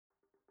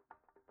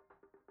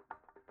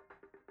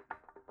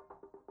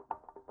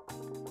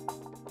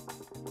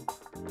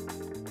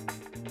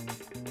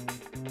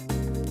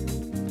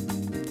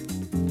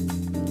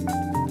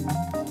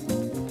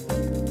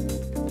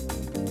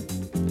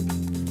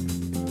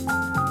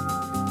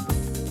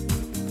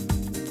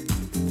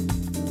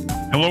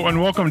Hello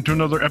and welcome to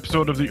another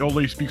episode of the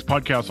Ole Speaks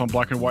podcast on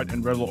Black and White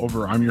and Red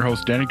Over. I'm your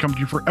host, Danny, coming to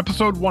you for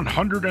episode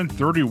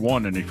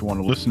 131. And if you want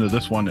to listen to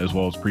this one as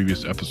well as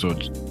previous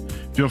episodes,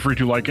 feel free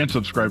to like and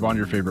subscribe on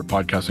your favorite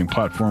podcasting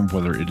platform,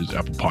 whether it is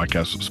Apple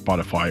Podcasts,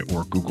 Spotify,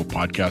 or Google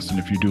Podcasts. And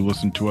if you do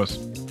listen to us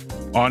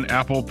on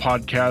Apple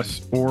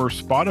Podcasts or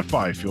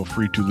Spotify, feel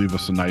free to leave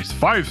us a nice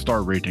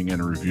 5-star rating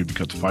and a review,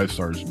 because 5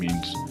 stars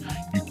means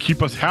you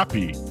keep us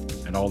happy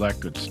and all that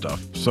good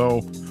stuff.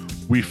 So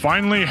we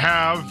finally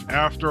have,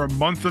 after a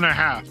month and a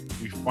half,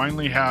 we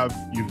finally have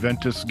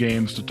Juventus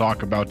games to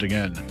talk about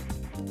again.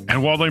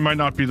 And while they might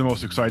not be the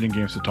most exciting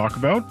games to talk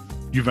about,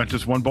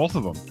 Juventus won both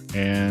of them.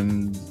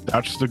 And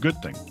that's the good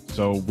thing.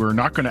 So we're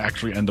not going to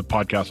actually end the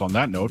podcast on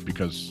that note,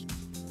 because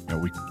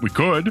we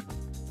could,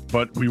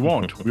 but we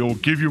won't. We will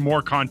give you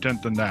more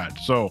content than that.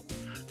 So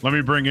let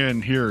me bring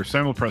in here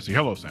Samuel Pressey.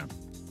 Hello, Sam.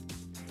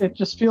 It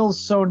just feels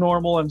so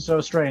normal and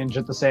so strange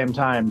at the same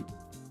time.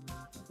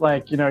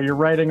 Like, you're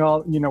writing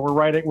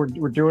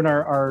we're doing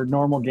our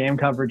normal game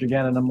coverage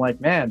again. And I'm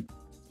like, man,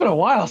 it's been a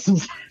while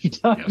since I've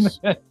done this.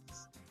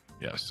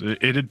 Yes,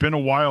 it had been a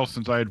while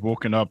since I had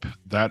woken up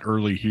that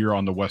early here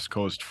on the West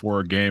Coast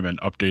for a game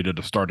and updated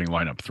a starting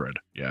lineup thread.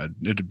 Yeah,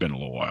 it had been a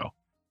little while.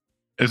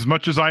 As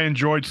much as I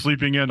enjoyed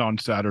sleeping in on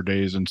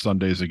Saturdays and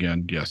Sundays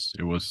again, yes,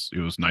 it was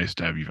nice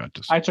to have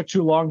Juventus. I took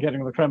too long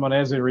getting the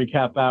Cremonese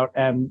recap out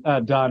and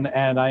done,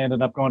 and I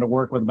ended up going to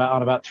work with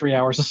about 3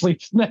 hours of sleep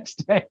the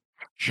next day.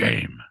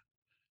 Shame.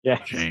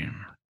 Yeah.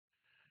 Shame.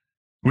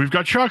 We've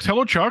got Chucks.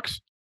 Hello,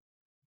 Chucks.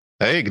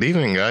 Hey, good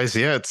evening, guys.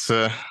 Yeah, it's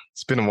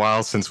been a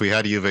while since we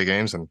had Juve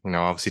games, and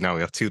obviously now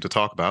we have two to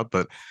talk about,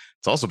 but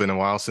it's also been a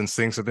while since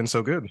things have been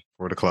so good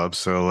for the club.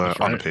 So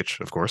on the pitch,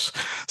 of course.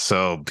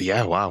 So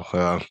yeah, wow.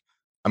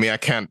 I mean, I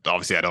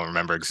don't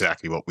remember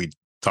exactly what we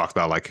talked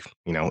about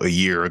a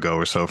year ago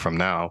or so from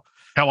now.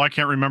 Hell, I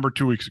can't remember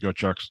 2 weeks ago,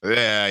 Chucks.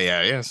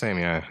 Yeah, same,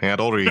 yeah. The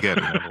older you get,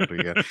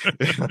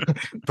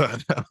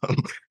 But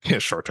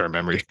short-term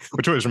memory,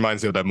 which always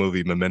reminds me of that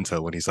movie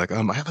Memento, when he's like,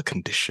 I have a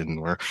condition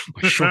where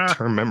my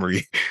short-term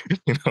memory,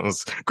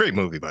 it's a great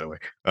movie, by the way.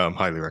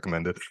 Highly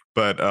recommended.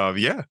 But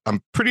yeah,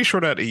 I'm pretty sure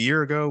that a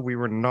year ago we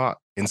were not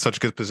in such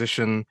good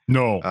position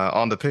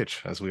on the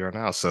pitch as we are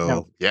now.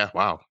 So yeah,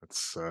 wow.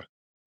 It's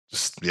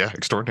just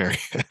extraordinary.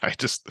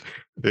 It's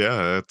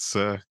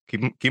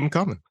keep them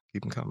coming.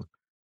 Keep them coming.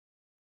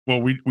 Well,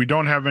 we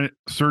don't have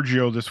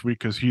Sergio this week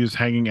because he is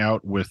hanging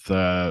out with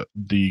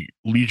the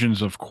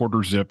legions of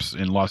quarter zips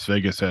in Las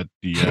Vegas at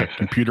the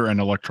Computer and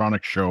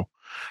Electronics Show.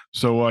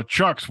 So,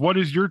 Chucks, what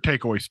is your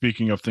takeaway?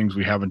 Speaking of things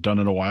we haven't done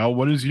in a while,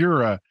 what is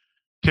your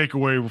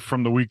takeaway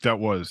from the week that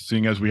was,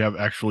 seeing as we have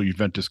actual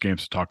Juventus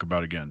games to talk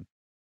about again?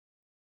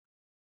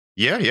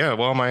 Yeah.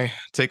 Well, my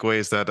takeaway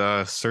is that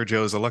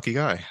Sergio is a lucky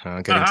guy,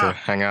 getting to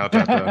hang out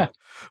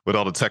with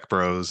all the tech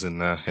bros in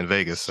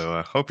Vegas. So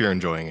I hope you're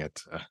enjoying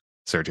it,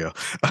 Sergio.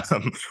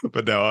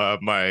 But now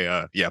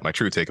my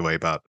true takeaway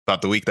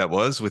about the week that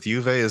was with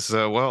Juve is,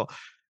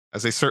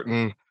 as a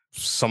certain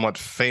somewhat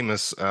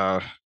famous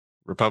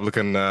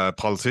Republican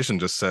politician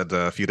just said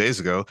a few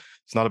days ago,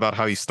 it's not about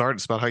how you start,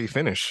 it's about how you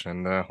finish.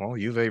 And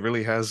Juve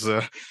really has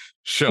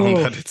shown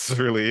that it's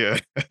really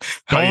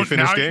how you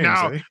finish games.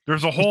 Now,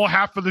 there's a whole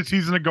half of the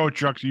season to go,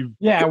 Chucks.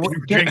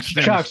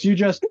 Chucks, you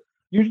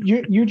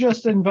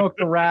just invoked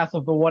the wrath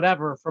of the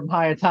whatever from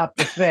high atop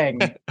the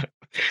thing.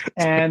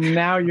 And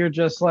now you're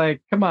just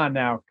like, come on,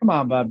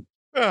 bud.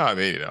 I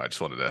mean, I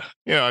just wanted to,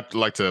 I'd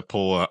like to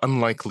pull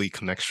unlikely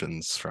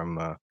connections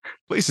from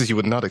places you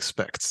would not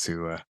expect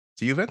to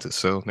Juventus.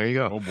 So there you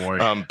go. Oh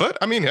boy. But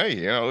I mean,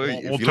 hey,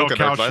 we'll tell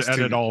Couch to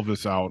edit all of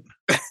this out.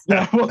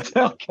 Yeah, we'll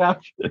tell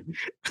Couch.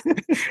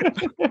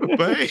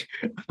 But hey,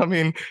 I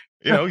mean,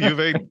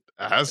 Juve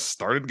has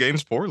started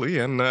games poorly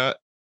and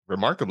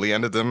remarkably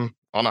ended them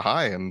on a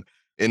high. And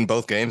in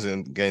both games,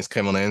 against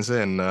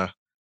Cremonese and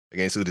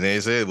against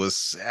Udinese, it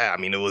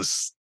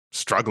was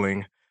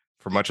struggling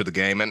for much of the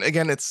game. And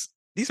again,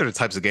 these are the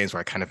types of games where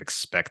I kind of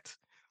expect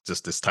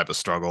just this type of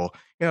struggle,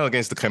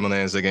 against the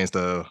Cremonese, against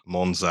the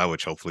Monza,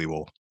 which hopefully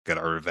we'll get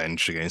our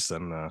revenge against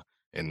them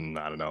in,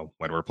 I don't know,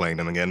 when we're playing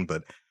them again.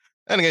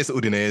 And against the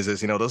Udinese,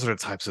 those are the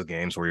types of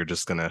games where you're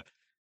just going to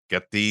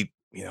get the,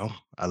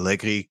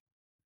 Allegri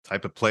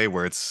type of play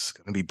where it's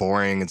going to be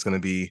boring. It's going to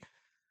be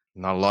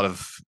not a lot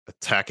of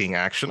attacking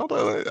action,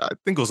 although I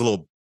think it was a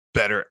little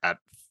better at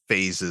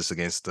phases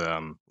against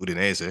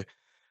Udinese.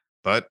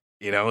 But,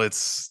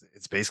 it's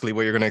basically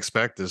what you're going to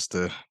expect is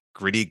the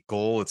gritty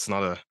goal. It's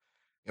not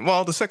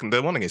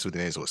the one against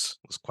Udinese was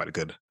quite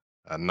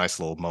a nice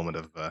little moment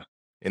of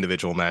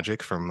individual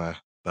magic from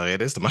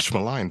Paredes, the much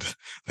maligned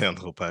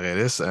Leandro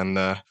Paredes, and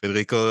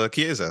Federico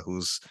Chiesa,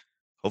 who's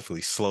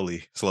hopefully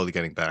slowly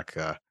getting back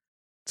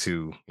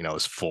to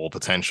his full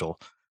potential.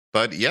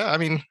 But yeah, I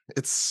mean,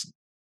 it's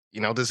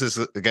this is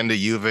again the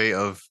Juve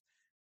of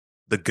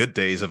the good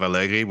days of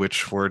Allegri,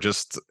 which were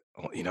just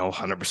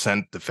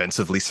 100%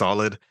 defensively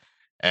solid,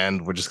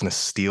 and we're just going to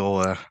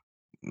steal a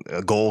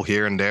goal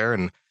here and there,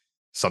 and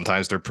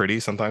sometimes they're pretty,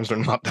 sometimes they're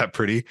not that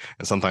pretty,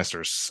 and sometimes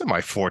they're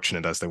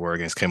semi-fortunate as they were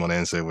against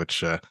Cremonense,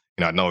 which I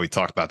know we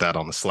talked about that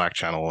on the Slack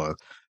channel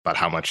about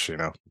how much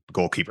the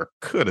goalkeeper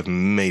could have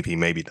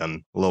maybe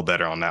done a little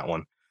better on that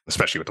one,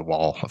 especially with the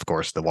wall, of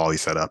course, the wall he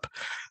set up.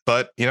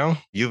 But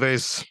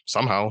Juve's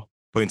somehow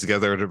putting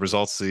together the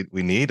results that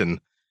we need, and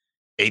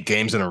 8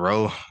 games in a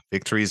row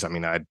victories. I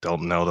mean, I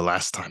don't know the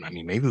last time. I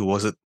mean, maybe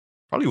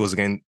probably was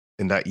again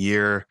in that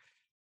year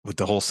with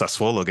the whole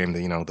Sassuolo game,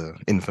 the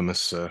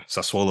infamous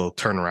Sassuolo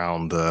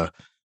turnaround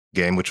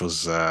game, which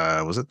was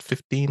it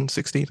 15,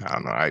 16? I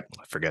don't know. I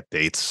forget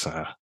dates.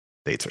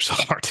 Dates are so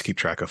hard to keep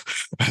track of,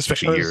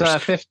 especially years.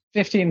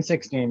 15,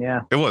 16,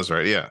 yeah. It was,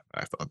 right? Yeah.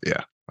 I thought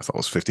it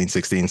was 15,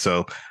 16.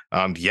 So,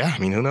 I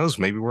mean, who knows?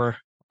 Maybe we're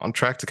on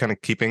track to kind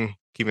of keeping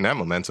that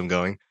momentum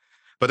going.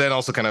 But then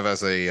also kind of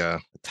as a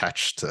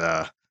attached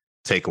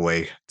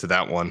takeaway to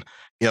that one,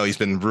 he's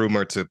been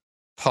rumored to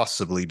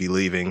possibly be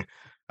leaving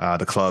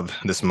the club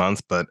this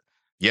month. But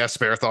yeah,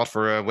 spare thought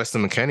for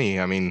Weston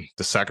McKennie. I mean,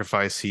 the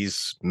sacrifice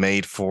he's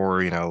made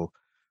for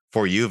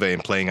Juve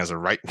and playing as a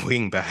right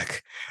wing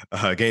back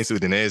against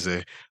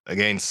Udinese,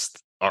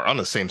 are on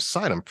the same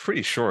side, I'm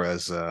pretty sure,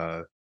 as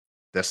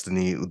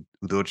Destiny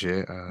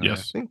Udogie.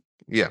 Yes.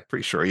 Yeah,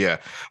 pretty sure. Yeah.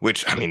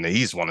 Which, I mean,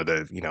 he's one of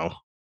the,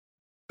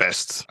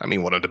 best,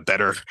 one of the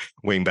better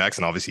wing backs.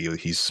 And obviously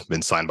he's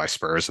been signed by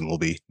Spurs and will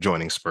be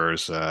joining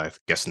Spurs, I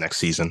guess, next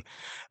season.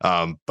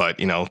 But,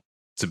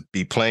 to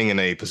be playing in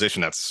a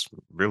position that's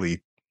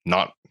really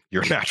not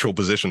your natural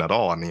position at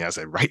all. I mean, as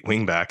a right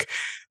wing back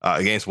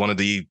against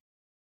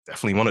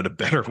definitely one of the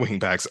better wing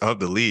backs of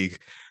the league,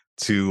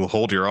 to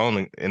hold your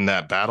own in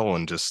that battle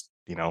and just,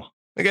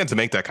 again, to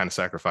make that kind of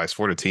sacrifice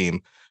for the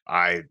team.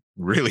 I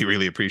really,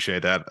 really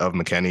appreciate that of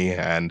McKennie.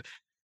 And,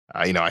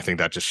 I think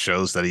that just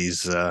shows that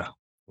he's,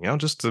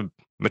 just a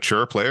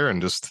mature player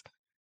and just,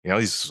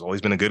 he's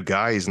always been a good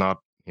guy. He's not,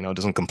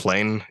 doesn't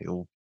complain.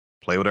 He'll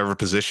play whatever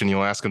position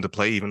you'll ask him to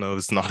play, even though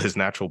it's not his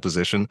natural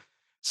position.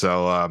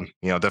 So,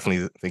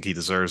 definitely think he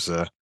deserves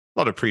a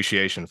lot of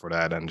appreciation for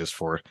that and just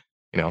for,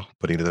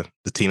 putting the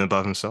team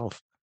above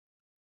himself.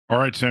 All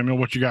right, Samuel,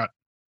 what you got?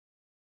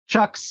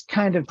 Chuck's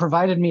kind of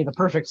provided me the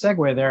perfect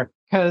segue there,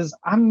 because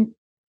I'm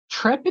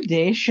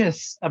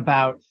trepidatious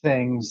about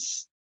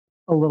things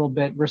a little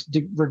bit,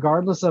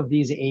 regardless of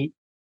these 8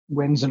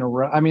 wins in a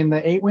row. I mean,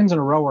 the 8 wins in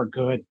a row are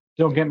good.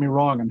 Don't get me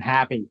wrong, I'm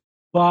happy.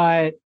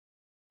 But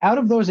out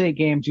of those 8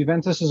 games,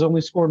 Juventus has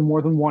only scored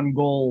more than 1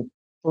 goal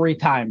 3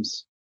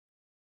 times.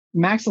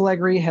 Max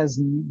Allegri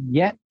has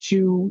yet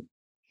to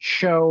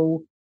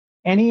show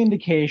any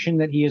indication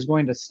that he is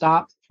going to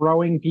stop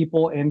throwing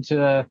people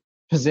into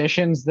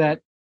positions that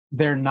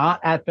they're not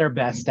at their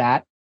best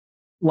at,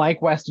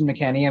 like Weston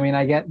McKennie. I mean,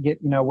 I get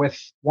with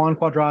Juan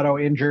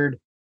Cuadrado injured,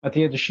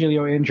 Mattia De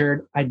Sciglio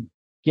injured, I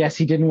guess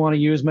he didn't want to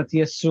use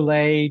Matthias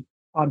Soulé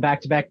on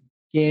back-to-back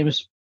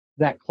games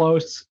that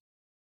close.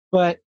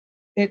 But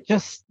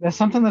there's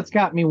something that's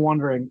got me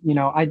wondering.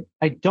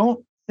 I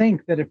don't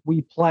think that if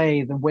we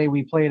play the way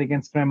we played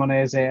against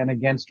Cremonese and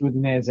against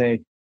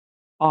Udinese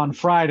on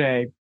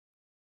Friday,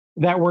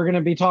 that we're going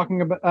to be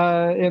talking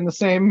about in the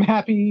same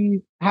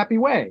happy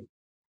way,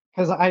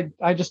 because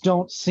I just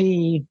don't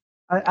see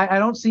I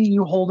don't see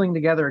you holding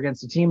together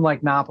against a team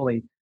like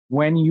Napoli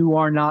when you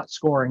are not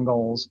scoring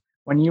goals,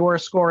 when you are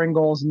scoring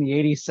goals in the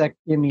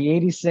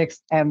 86th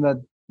and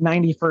the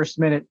 91st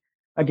minute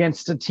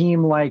against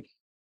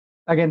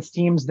against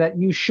teams that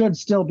you should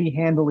still be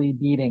handily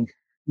beating.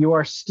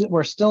 We're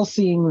still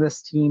seeing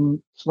this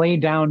team play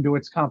down to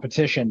its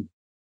competition,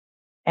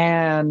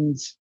 and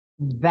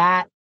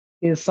that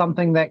is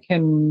something that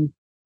can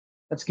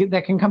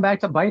come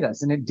back to bite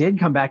us. And it did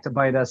come back to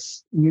bite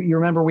us. You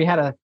remember we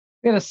had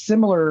a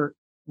similar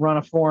run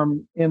of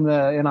form in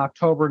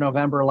October,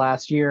 November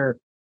last year,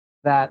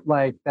 that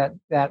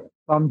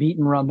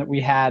unbeaten run that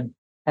we had.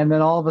 And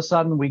then all of a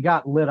sudden we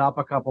got lit up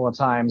a couple of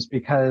times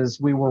because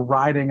we were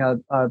riding a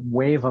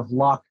wave of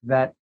luck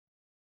that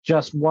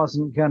just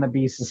wasn't going to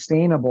be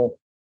sustainable.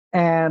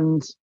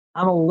 And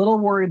I'm a little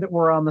worried that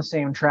we're on the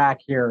same track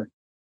here,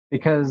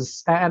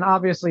 because, and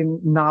obviously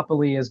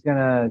Napoli is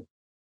going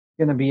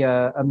to be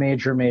a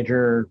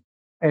major,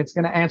 it's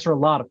going to answer a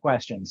lot of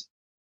questions.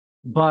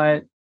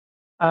 But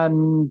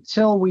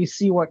until we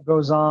see what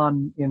goes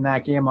on in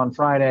that game on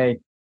Friday,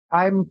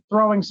 I'm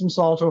throwing some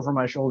salt over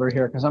my shoulder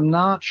here, because I'm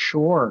not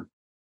sure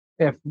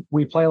if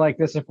we play like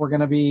this, if we're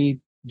going to be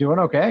doing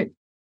okay.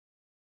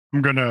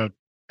 I'm going to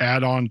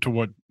add on to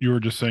what you were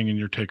just saying in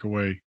your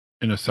takeaway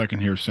in a second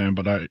here, Sam,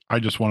 but I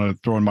just want to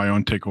throw in my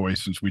own takeaway,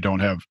 since we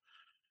don't have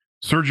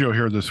Sergio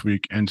here this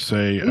week, and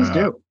say, please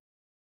do.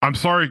 I'm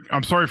sorry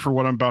for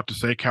what I'm about to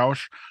say,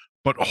 Kaush,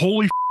 but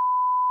holy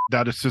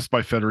that assist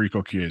by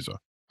Federico Chiesa.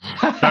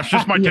 That's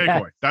just my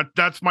takeaway.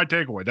 That's my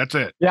takeaway. That's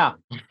it. Yeah.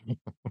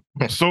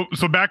 So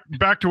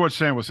back to what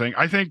Sam was saying.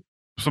 I think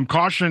some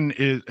caution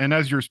is, and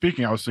as you're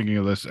speaking, I was thinking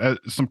of this,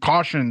 some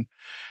caution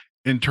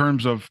in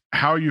terms of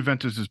how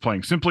Juventus is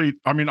playing. Simply,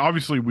 I mean,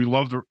 obviously we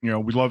love we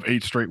love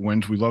 8 straight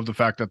wins. We love the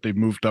fact that they've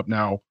moved up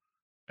now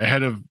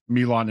ahead of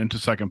Milan into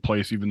second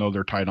place, even though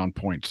they're tied on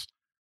points.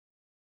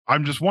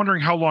 I'm just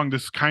wondering how long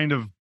this kind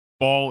of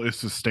ball is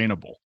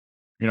sustainable.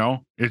 You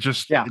know, it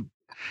just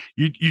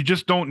you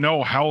just don't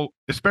know how,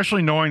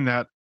 especially knowing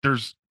that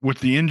there's with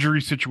the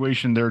injury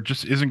situation, there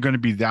just isn't going to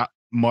be that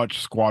much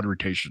squad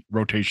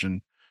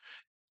rotation.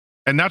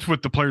 And that's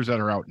with the players that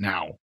are out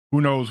now. Who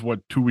knows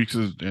what 2 weeks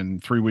is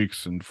and 3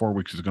 weeks and 4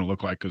 weeks is going to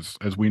look like? Because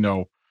as we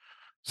know,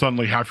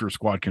 suddenly half your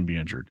squad can be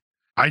injured.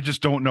 I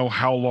just don't know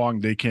how long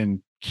they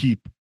can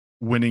keep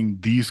winning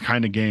these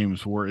kind of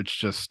games where it's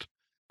just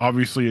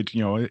obviously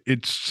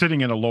it's sitting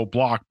in a low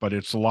block, but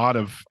it's a lot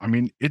of, I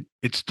mean,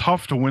 it's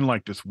tough to win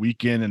like this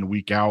week in and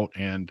week out.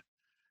 And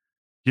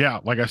yeah,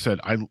 like I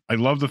said, I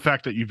love the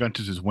fact that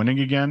Juventus is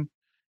winning again.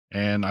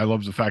 And I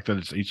love the fact that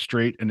it's 8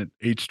 straight and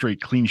 8 straight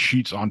clean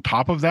sheets on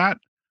top of that.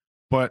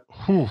 But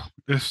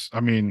I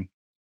mean,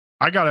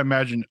 I got to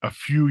imagine a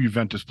few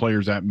Juventus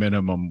players at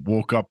minimum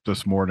woke up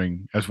this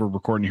morning as we're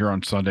recording here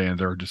on Sunday and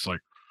they're just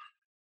like,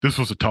 this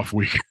was a tough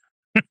week.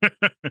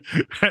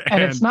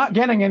 and it's not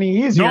getting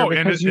any easier. No,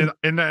 because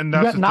and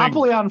that's got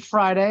Napoli on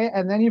Friday,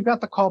 and then you've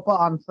got the Coppa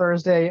on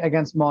Thursday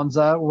against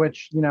Monza,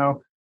 which,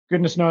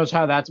 goodness knows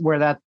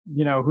where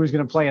who's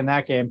going to play in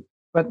that game.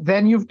 But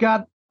then you've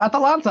got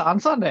Atalanta on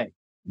Sunday.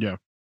 Yeah.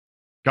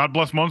 God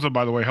bless Monza,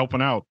 by the way,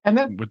 helping out. And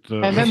then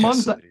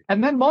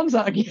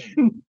Monza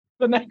again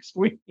the next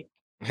week.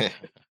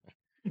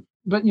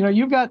 But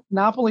you've got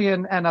Napoli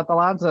and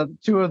Atalanta,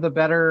 two of the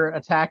better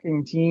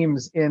attacking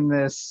teams in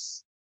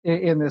this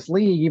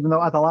league, even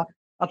though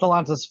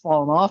Atalanta's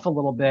fallen off a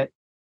little bit.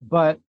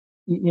 But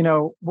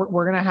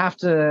we're going to have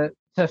to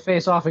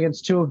face off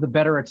against two of the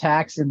better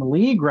attacks in the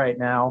league right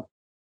now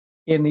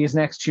in these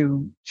next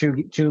two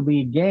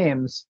league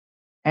games.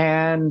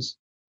 And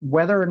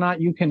whether or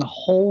not you can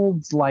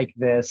hold like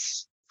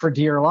this for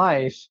dear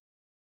life,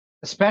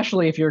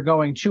 especially if you're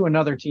going to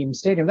another team's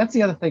stadium. That's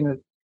the other thing that,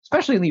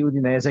 especially in the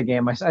Udinese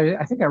game,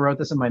 I think I wrote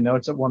this in my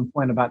notes at one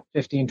point about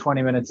 15,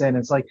 20 minutes in.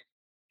 It's like,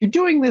 you're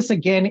doing this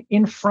again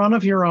in front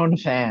of your own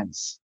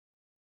fans.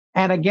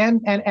 And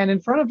again, and in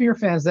front of your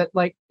fans that,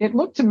 like, it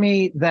looked to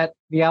me that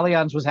the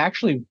Allianz was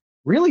actually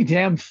really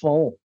damn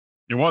full.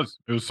 It was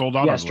sold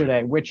out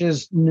yesterday, which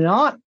is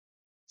not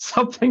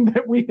something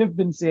that we have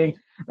been seeing.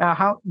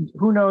 Now,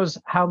 who knows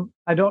how,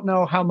 I don't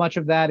know how much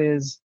of that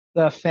is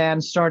the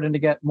fans starting to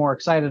get more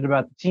excited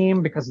about the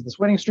team because of this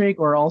winning streak,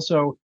 or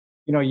also,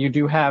 you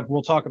do have,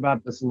 we'll talk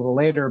about this a little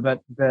later,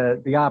 but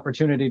the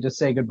opportunity to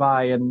say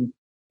goodbye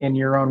in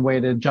your own way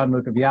to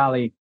Gianluca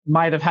Vialli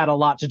might have had a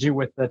lot to do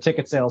with the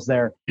ticket sales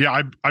there.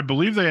 Yeah, I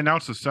believe they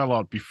announced the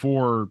sellout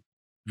before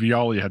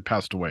Vialli had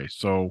passed away.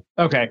 So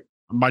okay,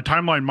 my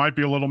timeline might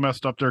be a little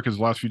messed up there because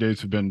the last few days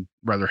have been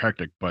rather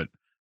hectic, but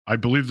I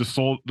believe the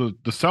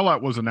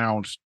sellout was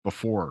announced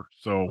before.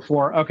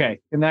 Okay,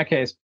 in that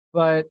case.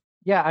 But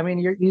yeah, I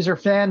mean, these are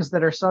fans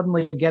that are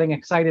suddenly getting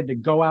excited to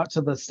go out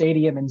to the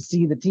stadium and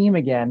see the team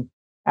again.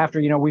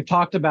 After we've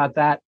talked about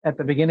that at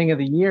the beginning of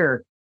the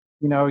year.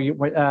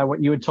 What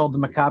you had told the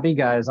Maccabi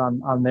guys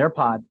on their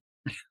pod.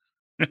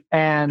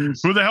 And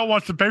who the hell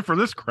wants to pay for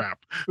this crap?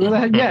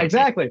 Yeah,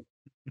 exactly.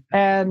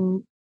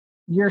 And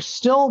you're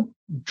still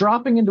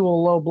dropping into a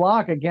low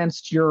block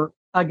against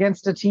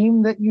a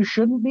team that you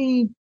shouldn't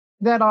be,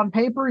 that on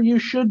paper you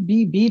should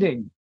be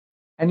beating,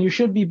 and you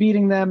should be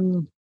beating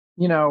them,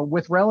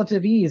 with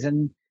relative ease.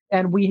 And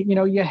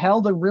you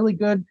held a really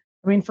good,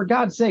 I mean, for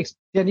God's sakes,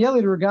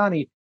 Daniele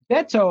Rugani,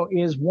 Beto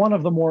is one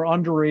of the more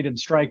underrated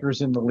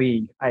strikers in the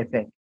league, I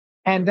think.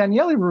 And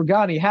Daniele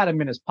Rugani had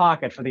him in his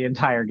pocket for the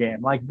entire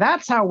game. Like,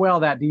 that's how well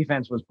that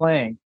defense was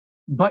playing.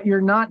 But you're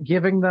not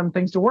giving them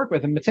things to work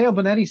with. And Matteo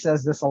Bonetti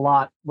says this a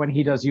lot when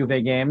he does Juve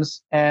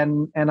games,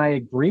 and I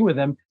agree with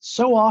him.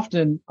 So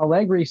often,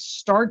 Allegri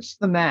starts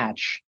the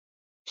match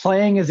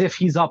playing as if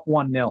he's up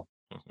 1-0.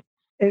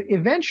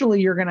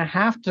 Eventually, you're going to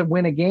have to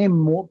win a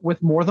game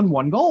with more than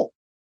one goal.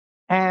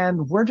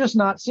 And we're just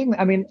not seeing that.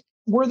 I mean,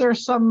 were there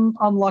some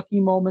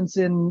unlucky moments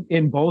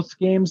in both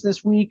games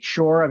this week?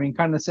 Sure. I mean,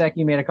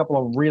 Carnesecchi made a couple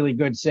of really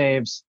good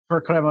saves for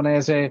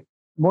Cremonese.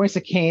 Moise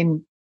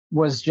Kean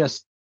was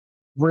just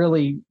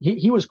really,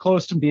 he was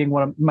close to being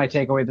one of my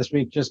takeaway this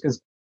week, just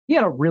because he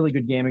had a really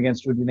good game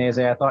against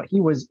Udinese. I thought he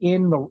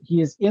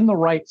is in the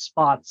right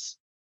spots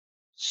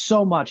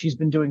so much. He's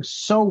been doing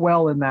so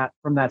well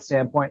from that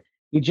standpoint.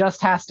 He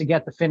just has to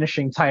get the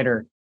finishing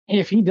tighter.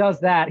 If he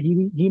does that,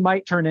 he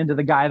might turn into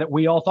the guy that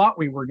we all thought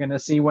we were going to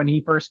see when he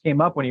first came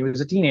up when he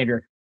was a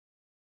teenager.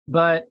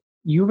 But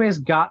Juve's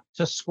got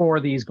to score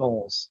these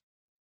goals,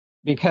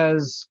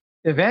 because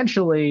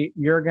eventually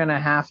you're going to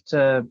have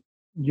to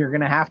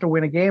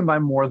win a game by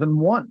more than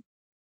one.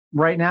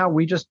 Right now,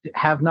 we just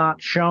have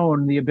not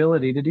shown the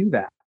ability to do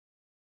that.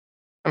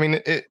 I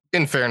mean,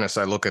 in fairness,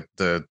 I look at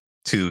the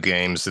two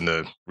games in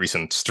the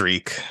recent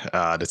streak,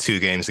 the two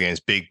games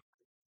against big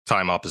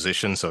time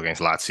opposition, so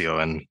against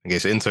Lazio and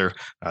against Inter,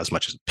 as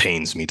much as it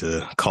pains me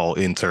to call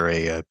Inter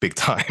a big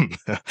time.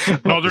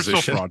 No, they're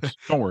still frauds.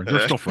 Don't worry,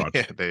 they're still frauds.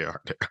 Yeah, they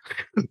are.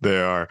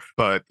 They are.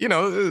 But,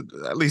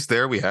 at least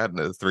there we had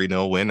a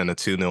 3-0 win and a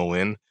 2-0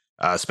 win,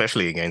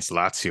 especially against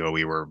Lazio.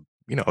 We were,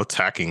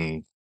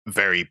 attacking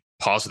very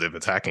positive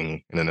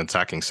attacking in an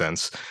attacking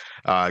sense.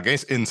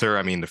 Against Inter,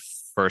 I mean, the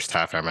first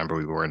half, I remember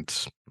we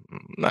weren't.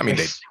 I mean,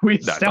 I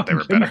thought they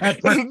were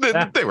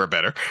better. They were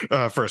better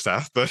first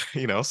half, but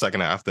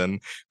second half then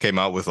came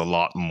out with a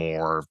lot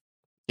more,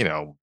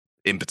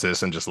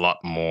 impetus and just a lot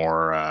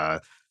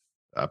more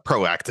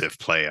proactive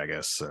play, I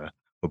guess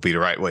would be the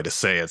right way to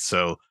say it.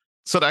 So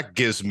that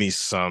gives me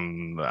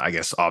some, I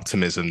guess,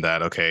 optimism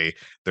that, okay,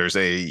 there's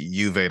a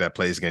Juve that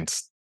plays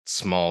against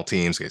small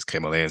teams, against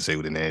Cremonese,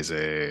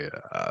 Udinese,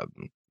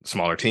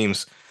 smaller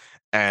teams,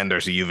 and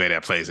there's a Juve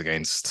that plays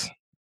against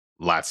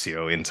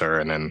Lazio, Inter,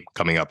 and then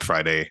coming up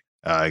Friday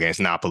against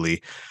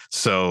Napoli.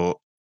 So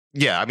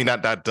yeah, I mean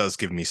that does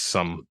give me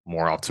some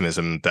more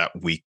optimism that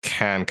we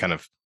can kind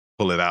of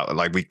pull it out.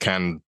 Like we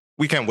can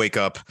wake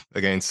up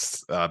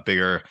against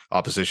bigger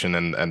opposition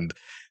and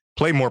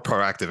play more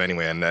proactive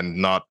anyway, and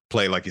not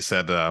play like you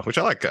said, which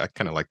I like. I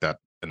kind of like that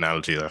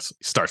analogy. That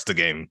starts the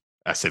game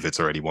as if it's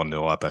already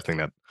 1-0 up. I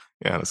think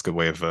that's a good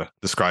way of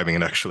describing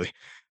it. Actually,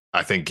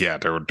 I think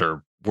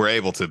we're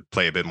able to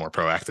play a bit more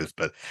proactive,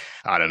 but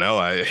I don't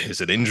know. Is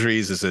it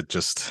injuries? Is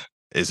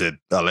it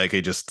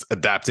Allegri just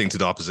adapting to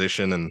the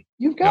opposition? And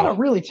you've got a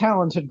really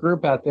talented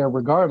group out there,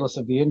 regardless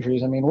of the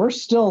injuries. I mean, we're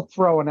still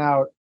throwing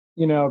out,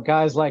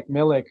 guys like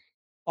Milik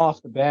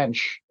off the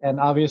bench, and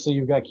obviously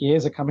you've got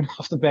Chiesa coming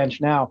off the bench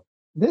now.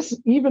 This,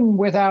 even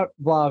without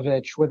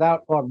Vlahovic,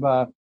 without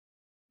Pogba,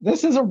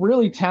 this is a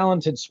really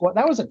talented squad.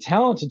 That was a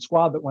talented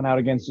squad that went out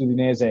against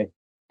Udinese,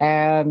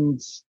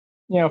 and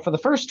for the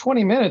first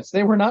 20 minutes,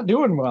 they were not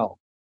doing well.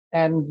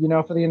 And,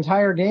 for the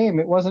entire game,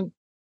 it wasn't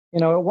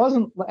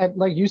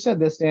like you said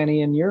this,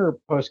 Danny, in your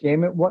post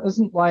game. It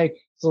wasn't like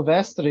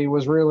Silvestri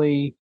was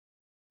really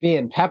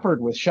being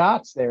peppered with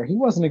shots there. He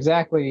wasn't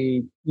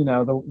exactly,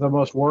 the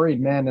most worried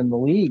man in the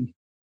league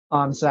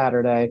on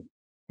Saturday.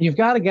 You've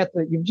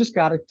just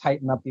got to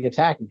tighten up the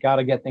attack. You've got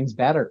to get things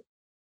better.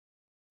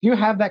 If you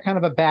have that kind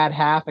of a bad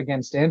half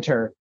against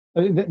Inter,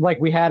 like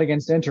we had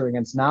against Inter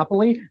against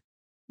Napoli,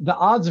 the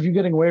odds of you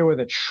getting away with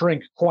it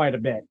shrink quite a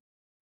bit.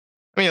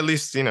 I mean, at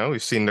least,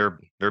 we've seen they're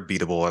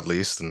beatable, at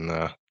least, and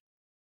By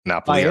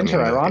Napoli.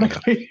 Inter,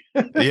 ironically.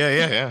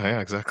 Yeah,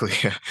 exactly.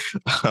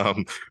 Yeah.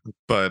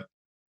 But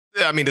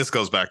I mean, this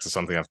goes back to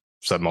something I've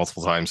said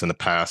multiple times in the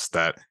past,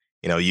 that,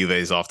 Juve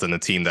is often a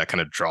team that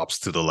kind of drops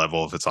to the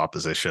level of its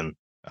opposition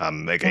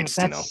against,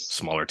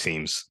 smaller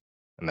teams.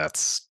 And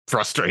that's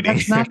frustrating.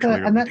 That's not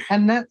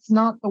that's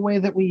not the way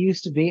that we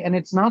used to be. And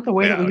it's not the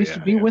way that we used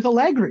to be with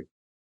Allegri.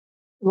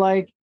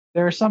 Like,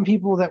 there are some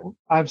people that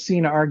I've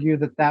seen argue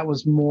that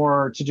was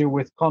more to do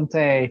with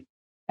Conte,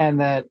 and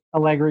that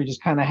Allegri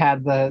just kind of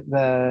had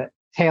the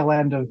tail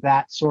end of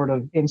that sort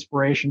of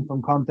inspiration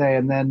from Conte.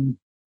 And then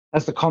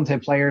as the Conte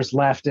players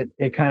left,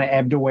 it kind of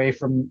ebbed away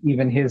from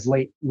even his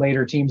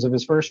later teams of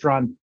his first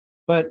run.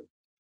 But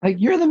like,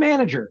 you're the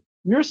manager.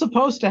 You're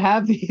supposed to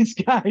have these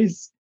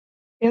guys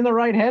in the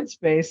right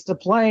headspace to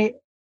play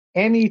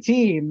any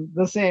team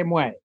the same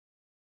way.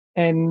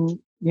 And,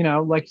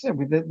 like you said,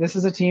 this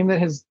is a team that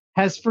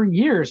has for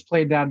years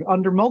played down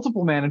under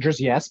multiple managers,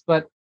 yes,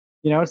 but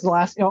it's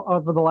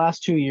over the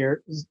last 2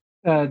 years,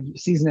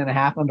 season and a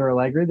half under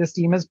Allegri, this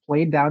team has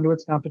played down to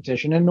its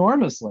competition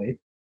enormously,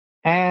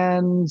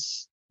 and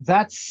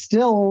that's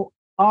still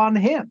on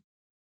him.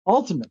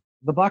 Ultimately,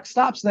 the buck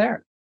stops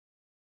there.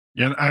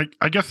 Yeah, and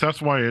I guess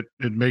that's why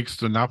it makes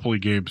the Napoli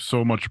game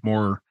so much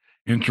more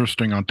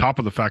interesting, on top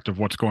of the fact of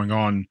what's going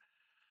on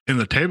in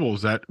the table,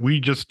 is that we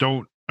just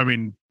don't. I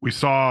mean, we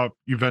saw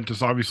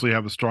Juventus obviously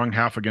have a strong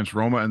half against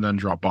Roma and then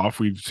drop off.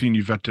 We've seen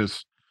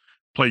Juventus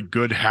play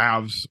good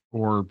halves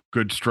or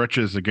good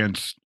stretches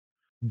against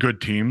good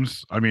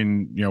teams. I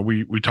mean,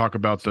 we talk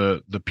about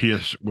the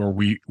PS, where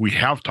we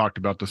have talked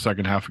about the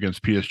second half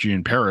against PSG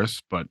in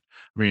Paris, but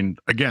I mean,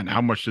 again,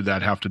 how much did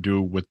that have to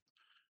do with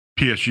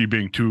PSG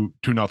being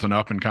 2-0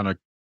 up and kind of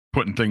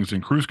putting things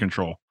in cruise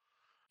control?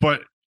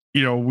 But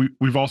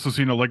we've also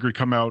seen Allegri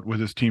come out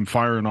with his team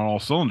firing on all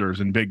cylinders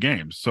in big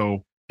games.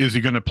 So is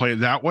he going to play it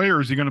that way,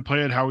 or is he going to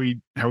play it how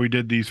he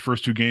did these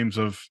first two games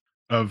of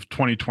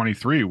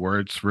 2023, where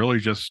it's really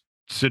just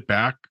sit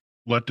back,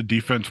 let the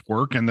defense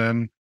work, and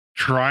then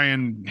try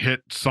and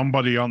hit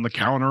somebody on the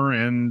counter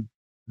and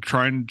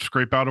try and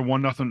scrape out a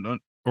 1-0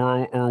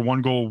 or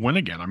 1-goal win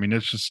again? I mean,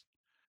 it's just,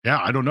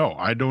 I don't know.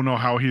 I don't know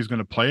how he's going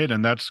to play it,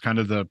 and that's kind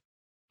of the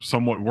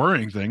somewhat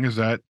worrying thing, is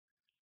that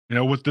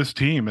with this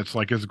team, it's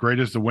like, as great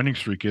as the winning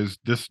streak is,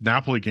 this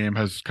Napoli game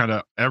has kind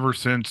of, ever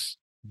since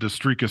the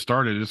streak has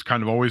started, it's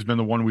kind of always been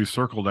the one we've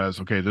circled as,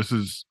 okay, this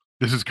is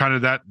kind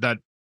of that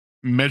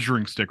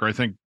measuring stick. Or I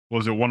think,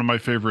 was it one of my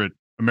favorite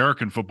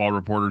American football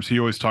reporters? He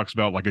always talks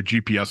about like a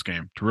GPS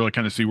game to really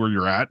kind of see where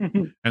you're at.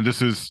 And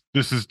this is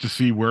to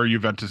see where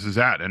Juventus is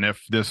at. And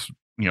if this,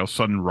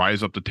 sudden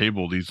rise up the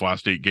table these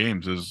last 8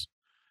 games is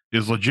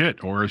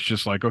legit, or it's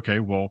just like, okay,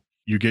 well,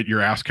 you get your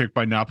ass kicked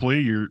by Napoli,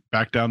 you're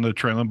back down to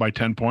trailing by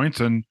 10 points,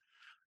 and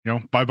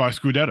bye-bye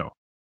Scudetto.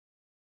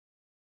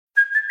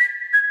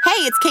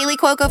 Hey, it's Kaylee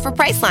Cuoco for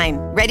Priceline.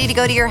 Ready to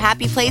go to your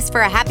happy place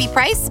for a happy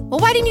price? Well,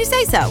 why didn't you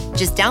say so?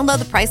 Just download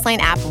the Priceline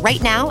app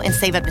right now and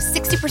save up to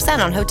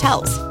 60% on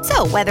hotels.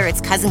 So whether it's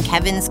Cousin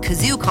Kevin's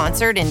Kazoo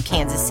Concert in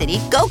Kansas City,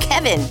 go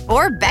Kevin,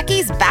 or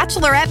Becky's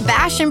Bachelorette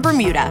Bash in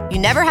Bermuda, you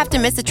never have to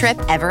miss a trip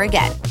ever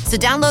again. So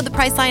download the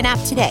Priceline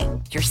app today.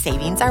 Your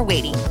savings are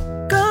waiting.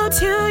 Go to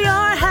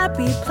your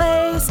happy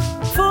place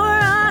for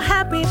a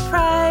happy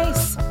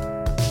price.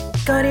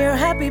 Go to your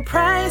happy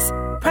price,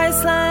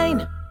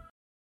 Priceline.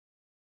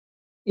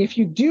 If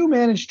you do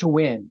manage to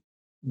win,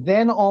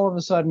 then all of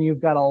a sudden you've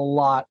got a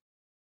lot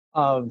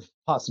of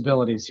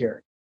possibilities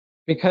here,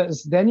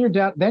 because then you're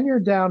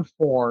down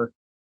 4,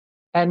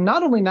 and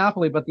not only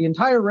Napoli but the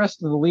entire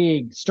rest of the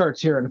league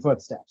starts hearing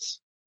footsteps.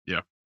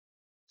 Yeah,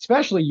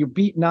 especially you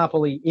beat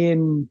Napoli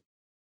in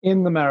the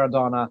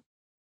Maradona,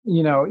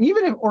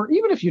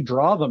 even if you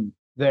draw them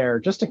there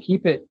just to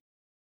keep it,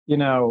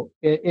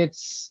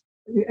 it's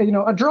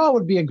a draw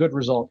would be a good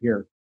result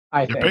here.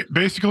 I think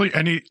basically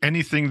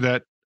anything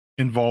that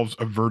involves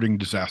averting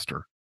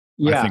disaster,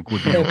 I think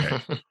would be okay.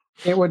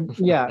 It would,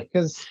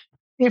 because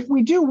if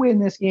we do win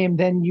this game,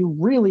 then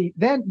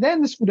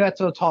then the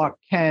Scudetto talk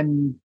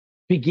can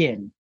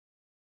begin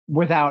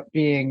without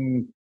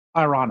being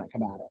ironic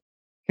about it.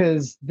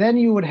 Because then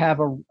you would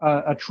have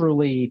a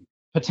truly,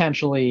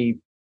 potentially,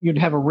 you'd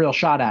have a real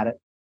shot at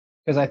it.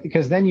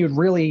 Because then you'd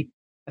really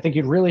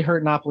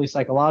hurt Napoli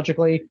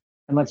psychologically.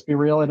 And let's be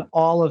real, in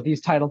all of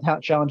these title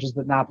challenges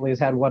that Napoli has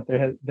had, what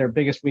their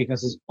biggest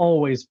weakness has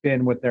always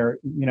been with their,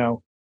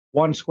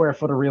 1 square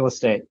foot of real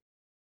estate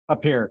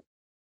up here.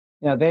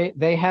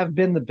 They have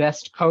been the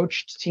best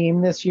coached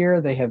team this year.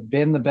 They have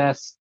been the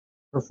best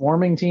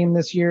performing team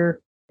this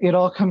year. It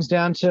all comes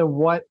down to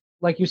what,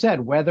 like you said,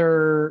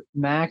 whether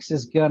Max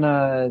is going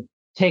to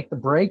take the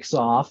brakes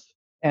off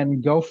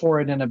and go for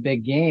it in a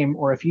big game,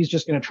 or if he's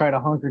just going to try to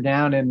hunker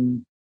down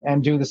and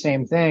do the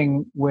same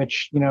thing,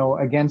 which,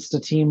 against a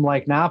team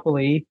like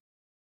Napoli,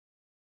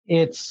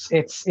 it's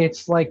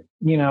like,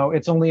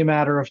 it's only a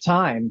matter of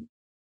time.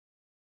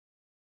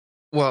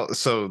 Well,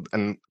 so,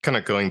 and kind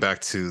of going back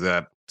to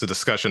the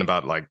discussion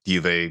about like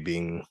Juve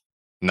being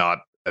not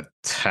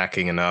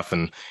attacking enough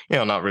and,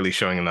 not really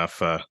showing enough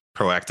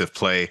proactive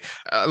play.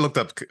 I looked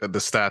up the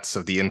stats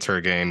of the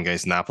Inter game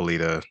against Napoli,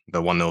 the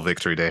 1-0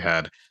 victory they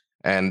had.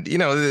 And,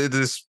 it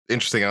is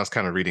interesting. I was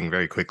kind of reading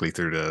very quickly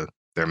through the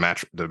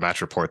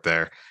match report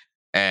there.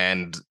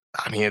 And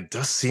I mean, it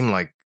does seem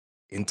like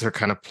Inter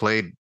kind of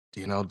played,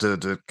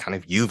 the kind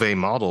of Juve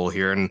model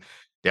here. And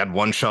they had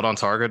 1 shot on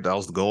target. That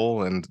was the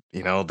goal. And,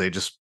 they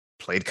just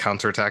played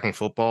counterattacking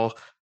football,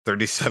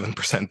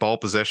 37% ball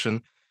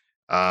possession.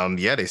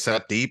 They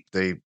sat deep.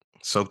 They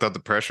soaked up the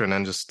pressure and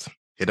then just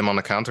hit him on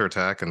the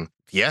counterattack. And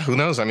who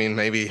knows? I mean,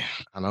 maybe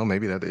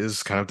that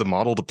is kind of the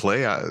model to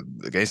play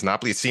against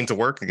Napoli. It seemed to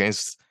work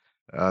against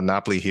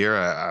Napoli here.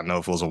 I don't know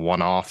if it was a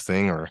one-off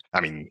thing, or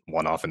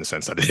one-off in the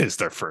sense that it is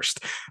their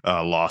first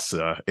loss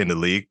in the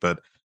league. But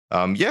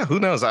who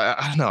knows?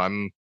 I don't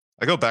know.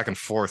 I go back and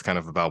forth kind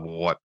of about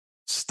what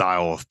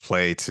style of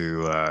play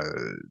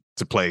to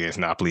play against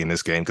Napoli in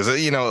this game, because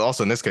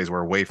also in this case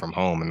we're away from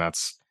home, and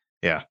that's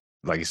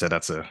like you said,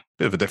 that's a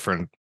bit of a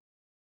different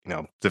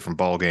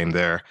ball game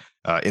there.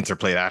 Inter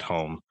played at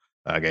home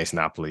against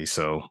Napoli,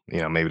 so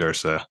maybe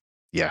there's a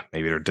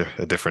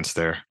difference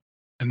there.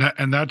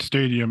 And that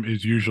stadium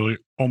is usually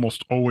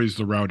almost always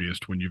the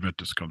rowdiest when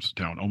Juventus comes to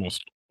town.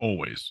 Almost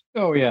always.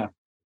 Oh yeah.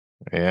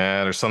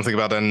 Yeah, there's something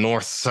about that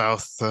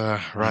north-south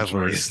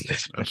rivalry, isn't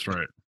it? That's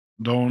right.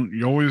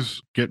 You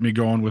always get me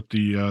going with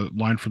the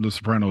line from The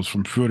Sopranos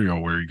from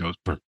Furio, where he goes,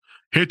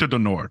 "Hate the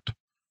north."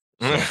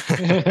 So,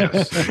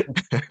 yes.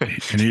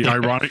 And he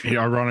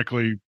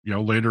ironically,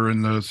 later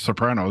in The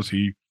Sopranos,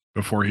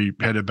 before he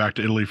headed back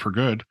to Italy for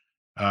good,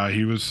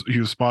 he was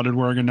spotted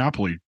wearing a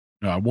Napoli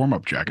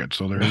warm-up jacket.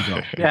 So there you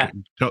go. Yeah.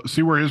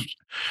 See where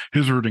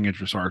his rooting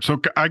interests are.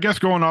 So I guess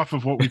going off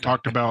of what we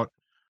talked about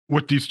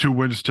with these 2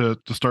 wins to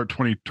start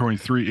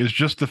 2023 is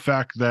just the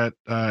fact that,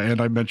 and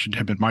I mentioned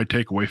him in my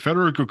takeaway,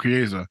 Federico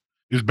Chiesa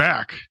is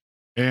back,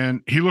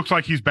 and he looks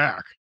like he's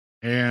back.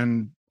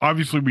 And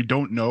obviously we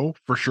don't know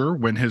for sure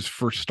when his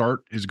first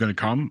start is going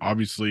to come.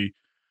 Obviously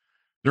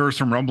there are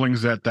some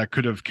rumblings that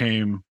could have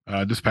came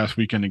this past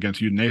weekend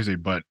against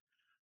Udinese, but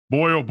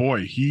boy, oh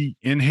boy, he,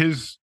 in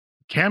his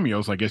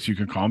cameos, I guess you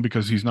can call him,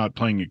 because he's not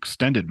playing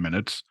extended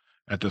minutes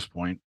at this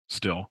point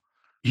still,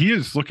 he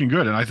is looking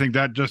good. And I think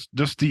that just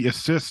the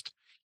assist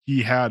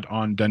he had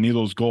on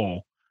Danilo's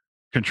goal,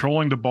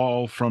 controlling the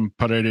ball from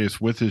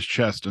Paredes with his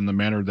chest in the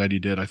manner that he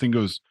did. I think it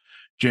was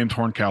James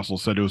Horncastle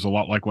said it was a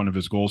lot like one of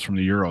his goals from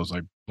the Euros.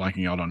 I'm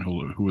blanking out on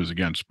who was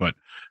against, but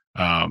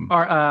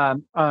Austria.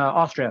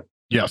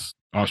 Yes,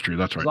 Austria.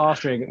 That's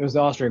right. It was the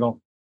Austria goal.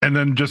 And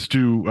then just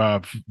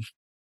to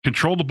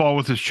control the ball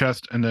with his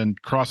chest and then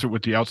cross it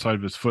with the outside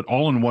of his foot,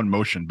 all in one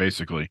motion,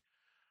 basically.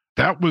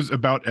 That was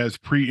about as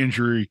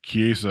pre-injury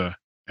Chiesa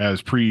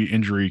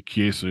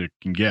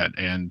can get.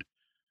 And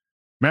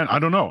man, I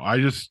don't know. I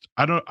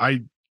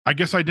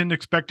guess I didn't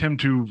expect him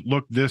to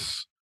look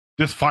this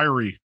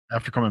fiery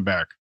after coming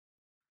back.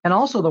 And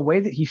also the way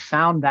that he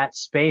found that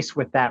space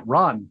with that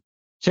run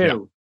too. Yeah.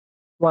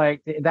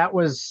 Like that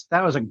was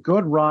a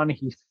good run.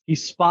 He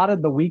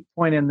spotted the weak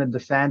point in the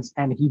defense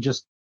and he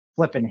just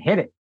flipping hit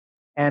it.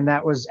 And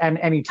that was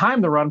and he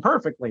timed the run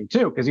perfectly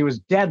too, because he was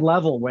dead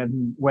level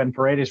when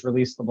Paredes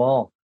released the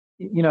ball.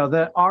 You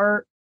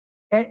know,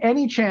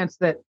 any chance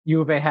that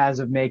Juve has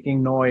of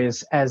making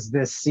noise as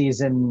this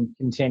season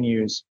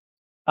continues,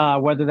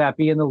 whether that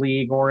be in the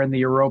league or in the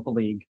Europa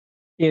League,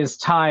 is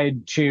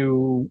tied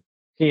to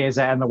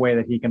Chiesa and the way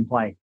that he can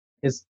play.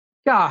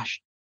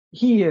 Gosh,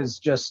 he is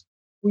just,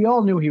 we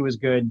all knew he was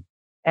good.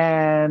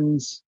 And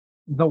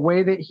the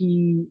way that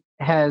he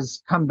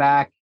has come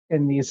back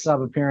in these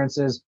sub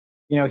appearances,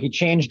 you know, he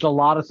changed a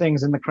lot of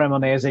things in the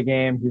Cremonese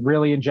game. He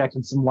really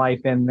injected some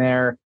life in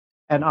there.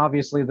 And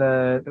obviously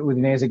the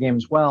Udinese game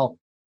as well.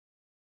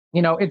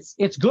 You know,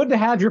 it's good to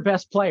have your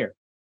best player.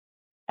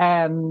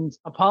 And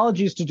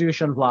apologies to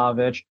Dusan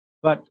Vlahovic,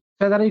 but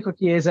Federico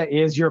Chiesa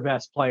is your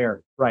best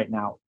player right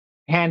now,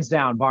 hands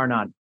down, bar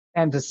none.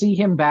 And to see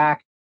him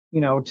back, you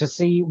know, to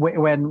see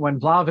when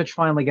Vlahovic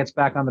finally gets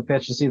back on the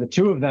pitch, to see the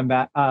two of them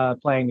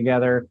playing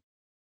together,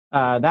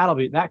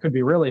 that could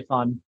be really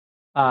fun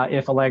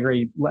if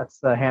Allegri lets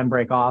the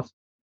handbrake off.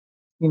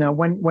 You know,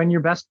 when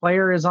your best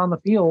player is on the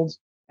field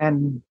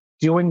and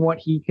doing what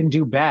he can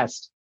do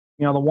best.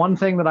 You know, the one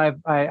thing that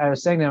I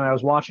was saying to him, I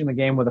was watching the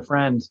game with a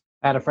friend.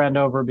 I had a friend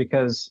over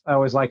because I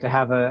always like to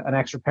have an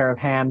extra pair of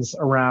hands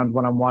around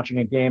when I'm watching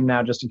a game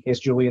now, just in case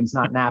Julian's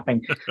not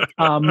napping.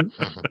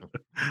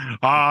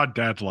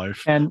 Dad's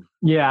life. And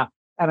yeah,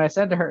 and I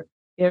said to her,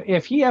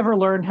 if he ever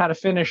learned how to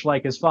finish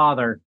like his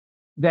father,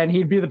 then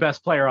he'd be the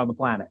best player on the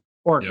planet,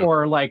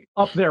 or like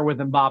up there with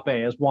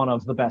Mbappe as one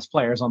of the best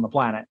players on the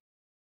planet.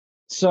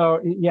 So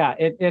yeah,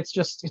 it's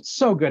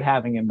so good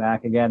having him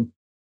back again.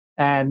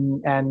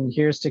 And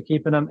here's to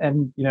keeping him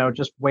and, you know,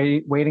 just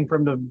waiting for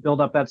him to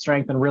build up that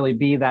strength and really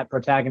be that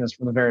protagonist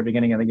from the very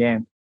beginning of the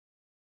game.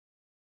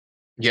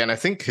 Yeah, and I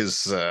think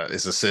his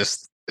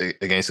assist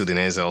against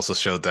Udinese also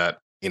showed that,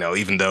 you know,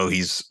 even though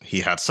he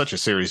had such a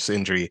serious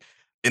injury,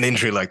 an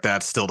injury like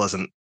that still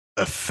doesn't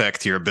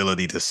affect your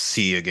ability to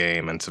see a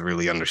game and to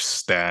really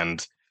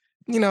understand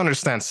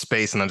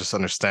space and just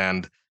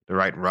understand the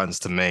right runs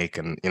to make.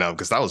 And, you know,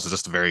 because that was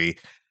just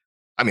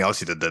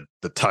obviously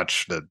the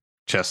touch, the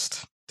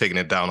chest, taking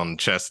it down on the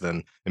chest,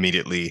 then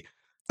immediately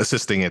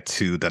assisting it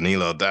to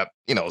Danilo. That,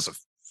 you know, was a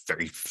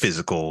very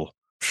physical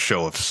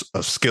show of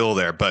skill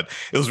there. But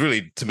it was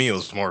really, to me, it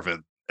was more of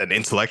an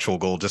intellectual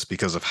goal just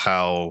because of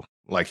how,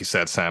 like you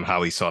said, Sam,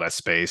 how he saw that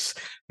space,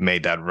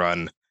 made that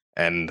run.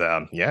 And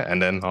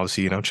and then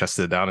obviously, you know,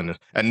 chested it down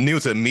and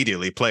knew to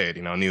immediately play it,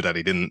 you know, knew that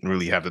he didn't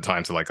really have the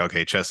time to like,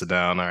 okay, chest it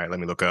down. All right,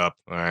 let me look up.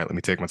 All right, let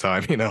me take my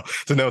time, you know,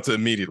 to know to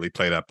immediately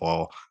play that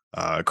ball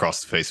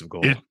across the face of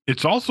goal.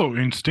 It's also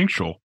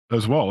instinctual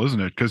as well, isn't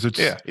it? Because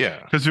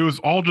because it was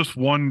all just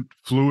one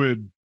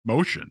fluid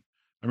motion.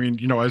 I mean,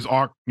 you know, as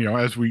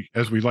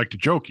we like to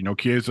joke, you know,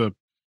 Chiesa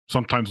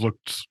sometimes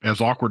looks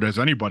as awkward as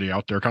anybody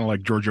out there, kind of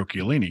like Giorgio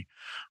Chiellini.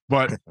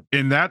 But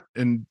on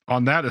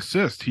that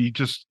assist,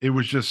 it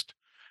was just,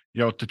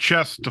 you know, to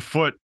chest, to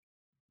foot,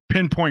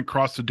 pinpoint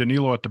cross to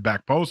Danilo at the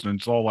back post. And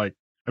it's all like,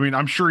 I mean,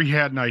 I'm sure he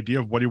had an idea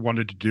of what he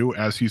wanted to do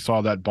as he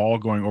saw that ball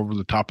going over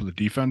the top of the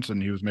defense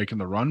and he was making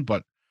the run.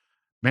 But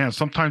man,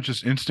 sometimes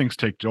just instincts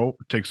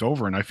takes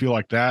over. And I feel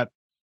like that,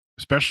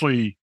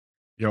 especially,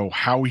 you know,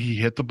 how he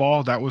hit the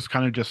ball, that was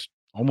kind of just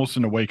almost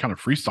in a way kind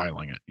of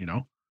freestyling it, you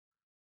know?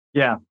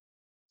 Yeah.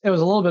 It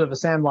was a little bit of a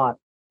Sandlot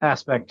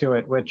aspect to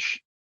it,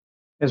 which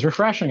is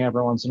refreshing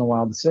every once in a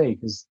while to see,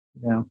 because,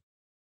 you know,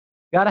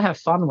 you got to have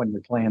fun when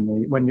you're playing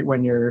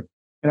when you're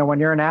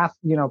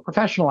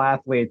professional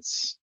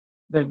athletes.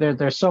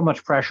 There's so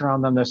much pressure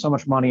on them. There's so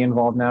much money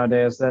involved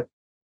nowadays that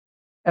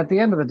at the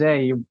end of the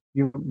day,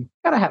 you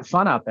got to have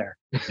fun out there.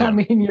 Yeah. I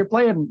mean, you're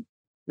playing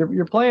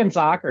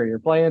soccer, you're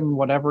playing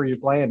whatever you're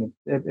playing.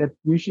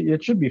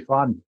 It should be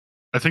fun.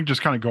 I think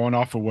just kind of going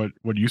off of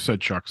what you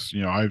said, Chucks,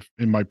 you know,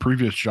 in my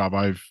previous job,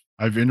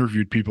 I've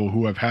interviewed people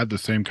who have had the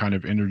same kind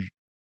of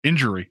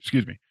injury,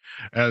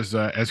 as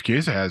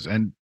Chiesa has.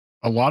 And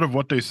a lot of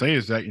what they say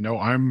is that, you know,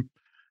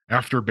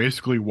 after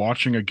basically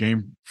watching a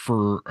game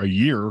for a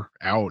year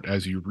out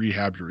as you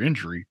rehab your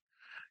injury,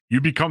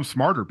 you become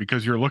smarter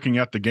because you're looking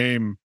at the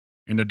game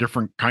in a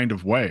different kind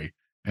of way.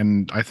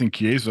 And I think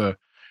Chiesa,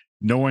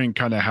 knowing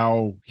kind of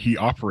how he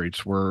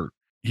operates, where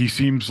he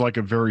seems like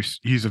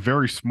he's a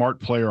very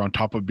smart player on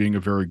top of being a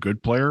very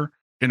good player.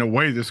 In a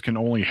way, this can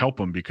only help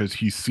him because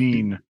he's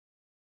seen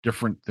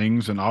different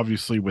things. And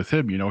obviously with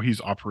him, you know, he's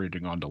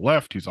operating on the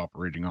left, he's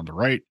operating on the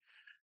right.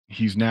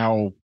 He's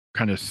now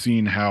kind of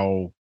seen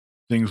how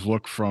things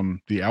look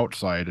from the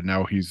outside. And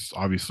now he's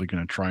obviously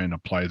going to try and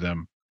apply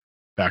them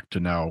back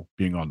to now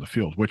being on the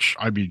field, which,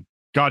 I mean,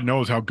 God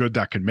knows how good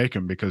that can make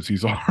him because he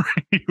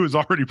was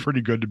already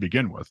pretty good to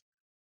begin with.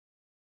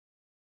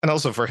 And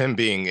also for him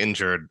being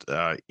injured,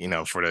 you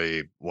know, for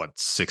the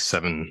 6,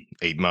 7,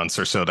 8 months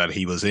or so that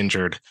he was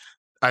injured,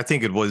 I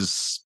think it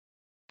was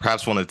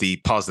perhaps one of the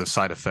positive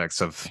side effects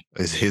of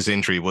his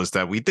injury was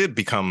that we did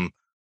become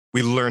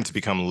we learn to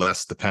become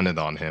less dependent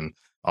on him.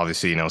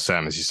 Obviously,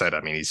 Sam, as you said, I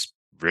mean, he's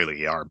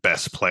really our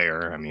best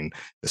player. I mean,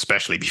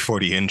 especially before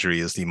the injury,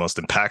 is the most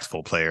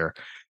impactful player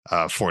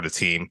for the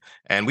team.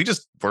 And we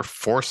just were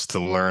forced to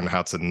learn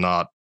how to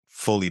not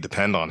fully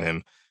depend on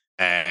him.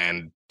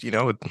 And,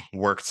 it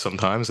worked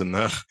sometimes and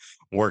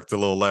worked a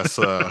little less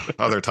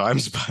other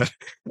times. But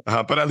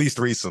at least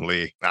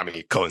recently, I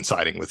mean,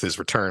 coinciding with his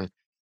return,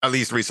 at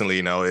least recently,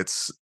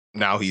 it's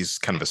now he's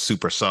kind of a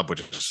super sub, which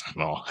is,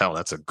 well, hell,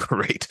 that's a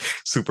great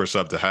super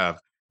sub to have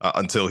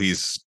until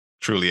he's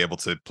truly able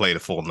to play the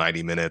full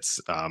 90 minutes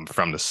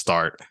from the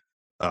start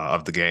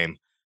of the game.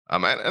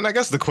 And I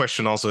guess the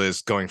question also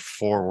is going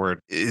forward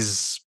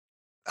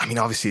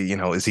obviously,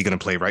 is he going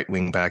to play right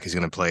wing back? Is he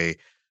going to play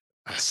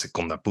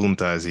segunda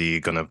punta? Is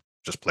he going to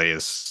just play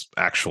his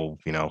actual,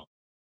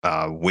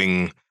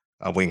 wing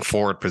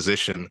forward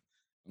position?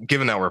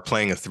 Given that we're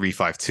playing a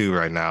 3-5-2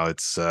 right now,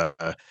 it's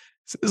a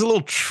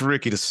little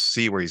tricky to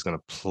see where he's going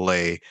to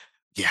play.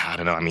 Yeah, I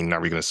don't know. I mean, are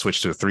we going to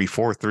switch to a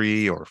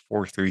 3-4-3 or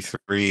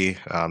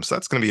 4-3-3? So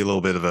that's going to be a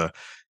little bit of a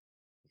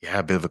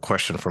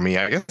question for me.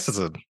 I guess it's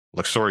a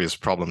luxurious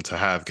problem to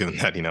have, given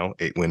that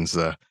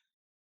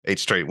 8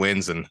 straight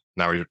wins, and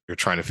now you're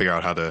trying to figure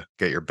out how to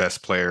get your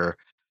best player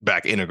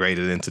back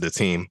integrated into the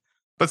team.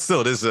 But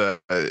still, it's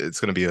going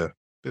to be a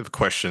bit of a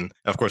question.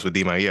 Of course, with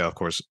Di Maria, of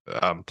course,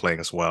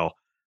 playing as well.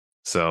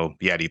 So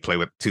yeah, do you play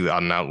with 2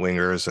 out and out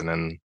wingers and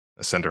then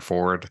a center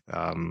forward?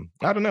 I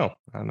don't know.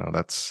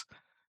 That's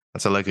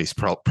a likely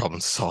problem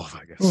to solve,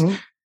 I guess. Mm-hmm.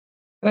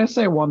 Can I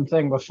say one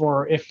thing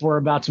before, if we're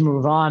about to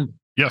move on?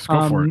 Yes,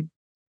 go for it.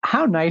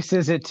 How nice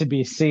is it to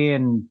be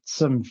seeing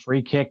some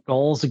free kick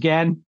goals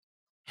again?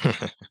 It's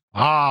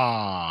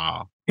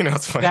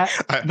funny.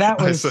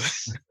 That's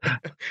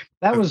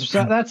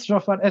so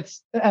fun.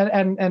 It's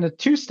and the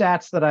 2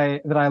 stats that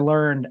I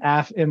learned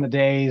in the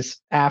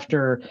days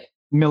after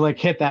Milik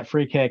hit that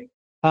free kick.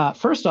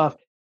 First off,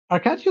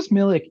 Arkadiusz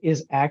Milik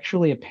is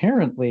actually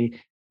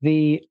apparently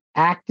the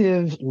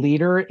active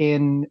leader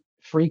in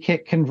free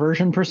kick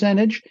conversion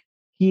percentage.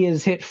 He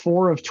has hit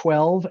 4 of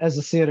 12 as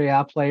a Serie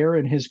A player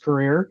in his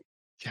career.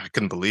 Yeah, I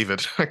couldn't believe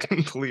it. I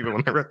couldn't believe it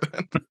when I read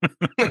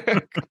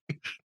that.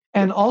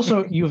 And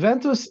also,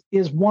 Juventus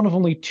is one of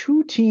only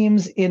 2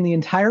 teams in the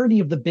entirety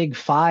of the Big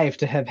Five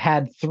to have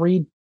had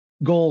 3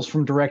 goals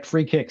from direct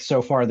free kicks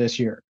so far this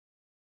year.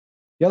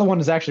 The other one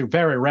is actually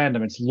very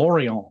random. It's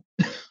Lorient.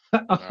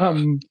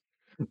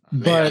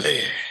 But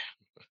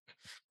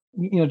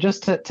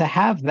just to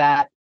have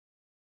that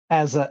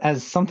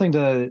as something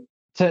to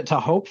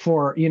hope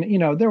for,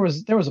 there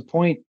was a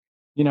point,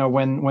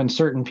 when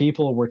certain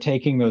people were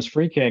taking those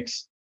free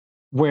kicks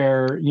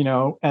where,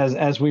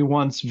 as we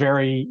once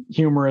very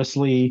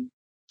humorously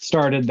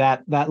started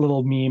that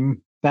little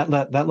meme,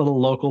 that little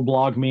local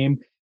blog meme,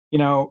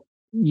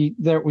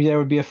 there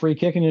would be a free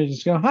kick and you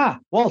just go,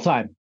 wall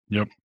time.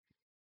 Yep.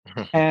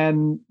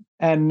 And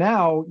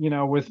now,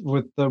 with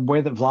the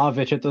way that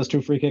Vlahovic hit those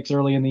 2 free kicks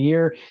early in the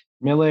year,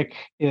 Milik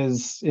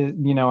is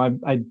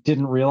I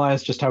didn't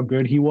realize just how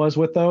good he was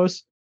with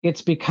those.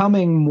 It's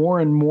becoming more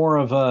and more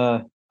of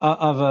a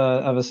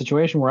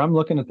situation where I'm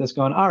looking at this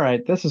going, all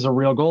right, this is a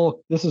real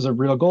goal. This is a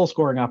real goal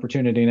scoring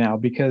opportunity now,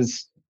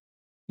 because,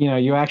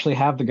 you actually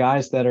have the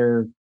guys that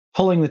are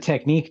pulling the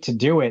technique to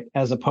do it,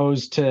 as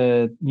opposed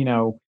to,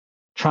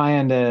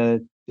 trying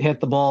to hit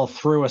the ball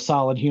through a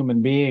solid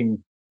human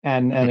being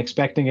and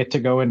expecting it to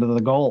go into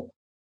the goal.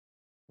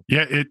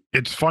 Yeah,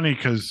 it's funny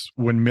because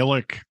when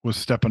Milik was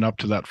stepping up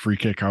to that free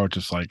kick, I was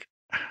just like,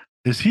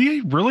 is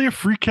he really a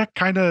free kick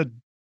kind of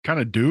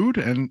dude?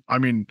 And I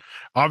mean,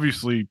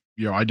 obviously,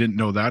 I didn't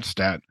know that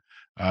stat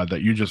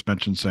that you just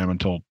mentioned, Sam,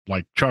 until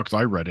like Chuck's.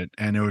 I read it,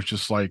 and it was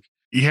just like,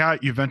 yeah,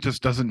 Juventus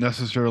doesn't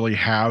necessarily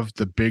have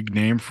the big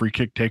name free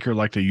kick taker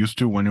like they used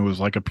to when it was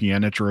like a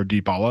Pjanic or a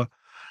Dybala,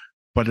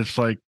 but it's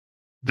like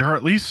there are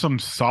at least some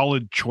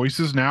solid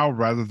choices now,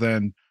 rather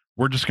than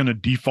we're just going to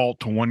default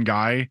to one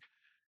guy,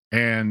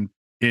 and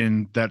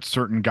in that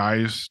certain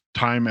guy's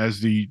time as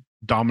the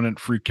dominant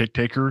free kick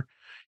taker,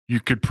 you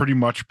could pretty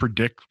much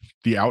predict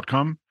the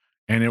outcome,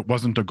 and it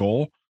wasn't a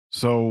goal.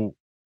 So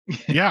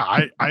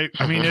yeah,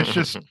 I mean,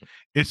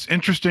 it's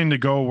interesting to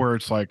go where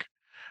it's like,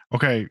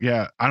 okay,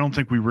 yeah, I don't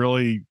think we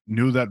really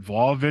knew that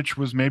Vlahovic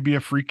was maybe a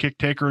free kick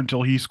taker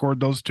until he scored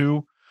those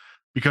 2,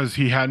 because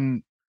he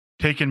hadn't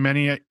taken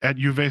many at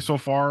Juve so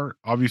far.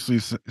 Obviously,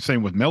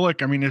 same with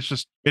Milik. I mean,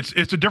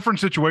 it's a different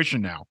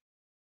situation now.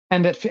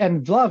 And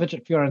Vlahovic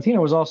at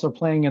Fiorentina was also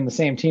playing in the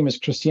same team as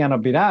Cristiano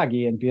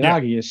Biraghi, and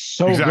Biraghi is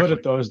so good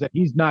at those that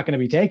he's not going to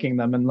be taking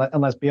them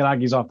unless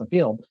Biraghi's off the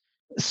field.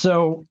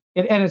 So,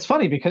 it's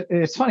funny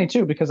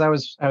because I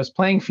was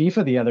playing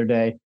FIFA the other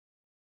day,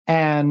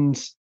 and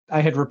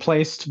I had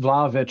replaced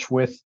Vlahovic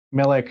with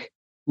Milik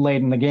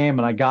late in the game,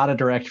 and I got a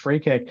direct free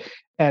kick,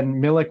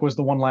 and Milik was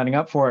the one lining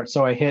up for it.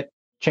 So I hit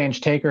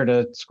change taker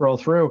to scroll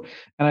through,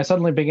 and I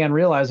suddenly began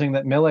realizing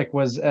that Milik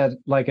was at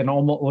like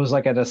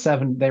at a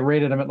 7. They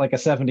rated him at like a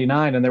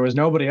 79, and there was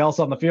nobody else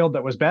on the field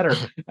that was better.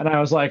 And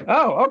I was like,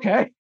 oh,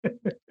 okay.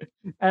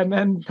 And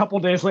then a couple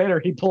of days later,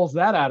 he pulls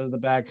that out of the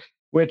bag.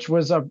 which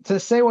was to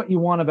say what you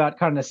want about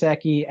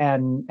Karnaseki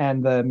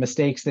and the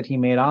mistakes that he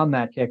made on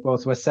that kick,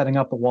 both with setting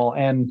up the wall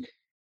and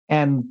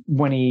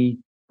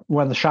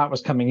when the shot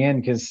was coming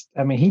in, because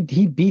I mean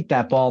he beat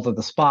that ball to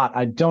the spot.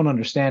 I don't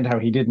understand how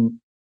he didn't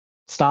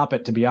stop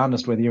it, to be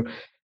honest with you.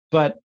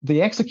 But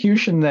the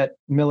execution that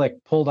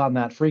Milik pulled on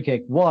that free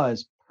kick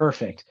was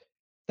perfect.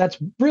 That's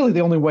really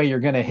the only way you're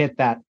going to hit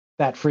that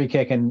free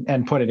kick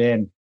and put it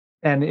in.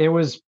 And it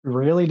was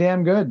really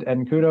damn good.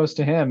 And kudos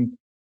to him.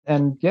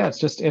 And yeah,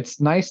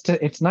 it's nice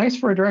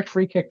for a direct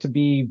free kick to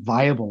be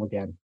viable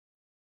again.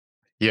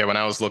 Yeah, when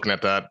I was looking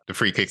at that, the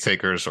free kick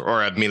takers,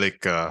 or at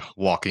Milik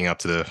walking up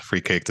to the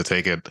free kick to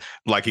take it,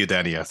 like you,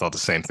 Danny, I thought the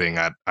same thing.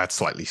 I had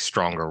slightly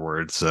stronger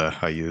words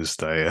I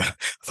used. I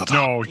thought,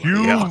 no,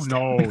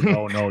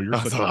 you're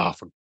such oh,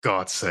 for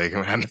God's sake,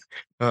 man.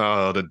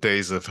 Oh, the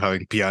days of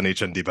having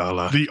Pjanic and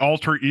Dybala. The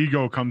alter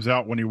ego comes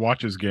out when he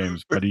watches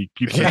games, but he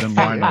keeps it in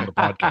line on the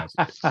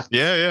podcast.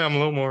 Yeah, I'm a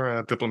little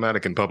more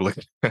diplomatic in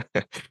public.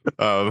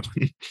 But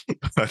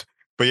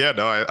yeah,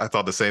 no, I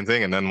thought the same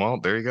thing. And then,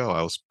 well, there you go.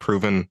 I was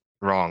proven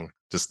wrong,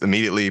 just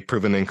immediately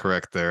proven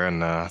incorrect there,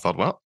 and I thought,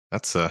 well,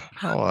 that's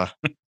I'll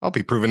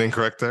be proven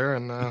incorrect there,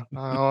 and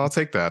I'll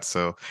take that.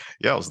 So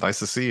yeah, it was nice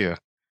to see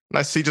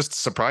just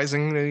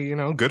surprisingly,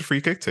 good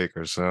free kick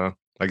takers. Like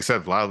you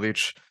said,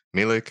 Vlahovic,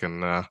 Milik,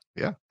 and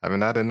yeah,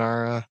 having that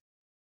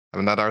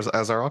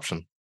as our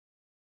option.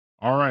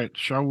 All right,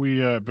 shall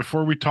we?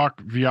 Before we talk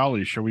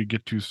Vialli, shall we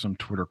get to some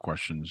Twitter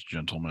questions,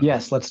 gentlemen?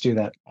 Yes, let's do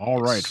that. All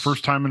right,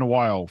 first time in a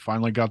while,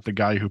 finally got the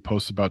guy who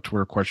posts about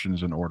Twitter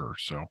questions in order.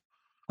 So.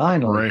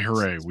 Finally.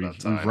 Hooray.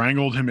 We've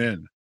wrangled him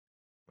in.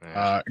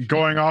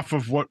 Going off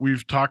of what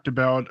we've talked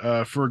about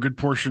for a good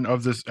portion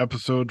of this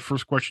episode,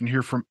 first question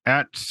here from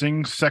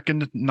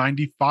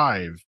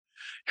 @SingSecond95.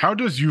 How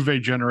does Juve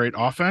generate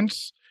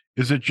offense?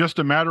 Is it just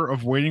a matter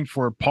of waiting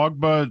for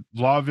Pogba,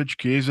 Vlahovic,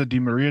 Chiesa, Di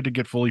Maria to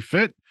get fully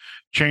fit,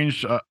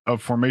 change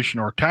of formation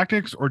or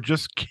tactics, or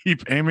just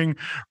keep aiming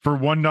for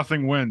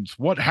 1-0 wins?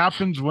 What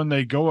happens when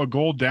they go a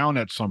goal down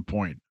at some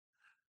point?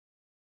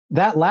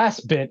 That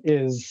last bit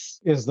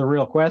is the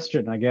real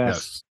question, I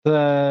guess.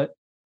 Yes.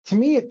 To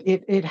me,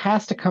 it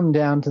has to come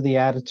down to the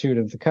attitude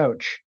of the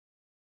coach,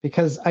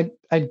 because I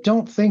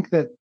don't think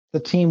that the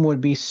team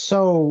would be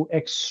so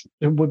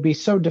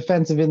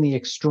defensive in the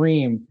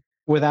extreme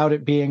without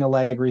it being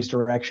Allegri's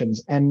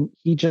directions. And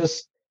he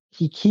keeps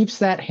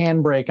that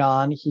handbrake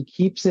on. He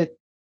keeps it,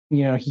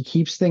 he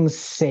keeps things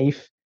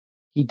safe.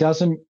 He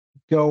doesn't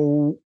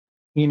go,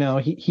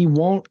 he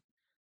won't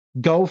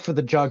go for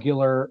the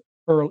jugular.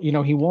 Early,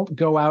 he won't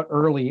go out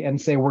early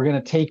and say, we're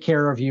going to take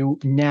care of you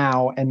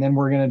now, and then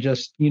we're going to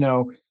just,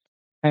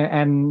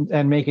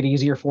 and make it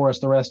easier for us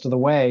the rest of the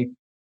way.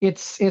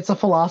 It's a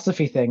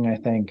philosophy thing, I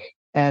think.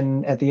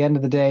 And at the end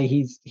of the day,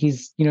 he's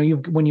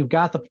when you've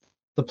got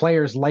the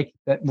players like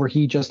that, where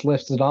he just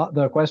listed off,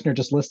 the questioner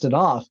just listed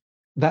off,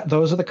 that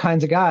those are the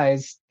kinds of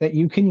guys that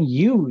you can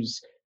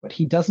use, but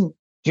he doesn't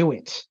do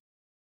it.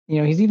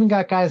 He's even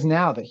got guys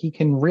now that he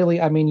can really,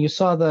 I mean, you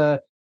saw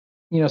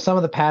some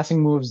of the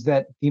passing moves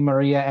that Di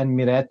Maria and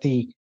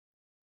Miretti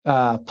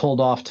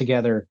pulled off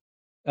together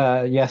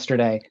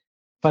yesterday.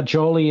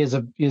 Fagioli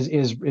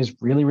is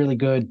really, really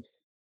good.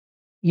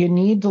 You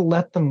need to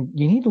let them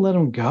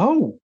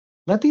go.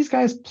 Let these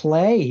guys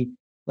play.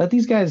 Let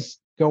these guys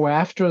go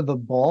after the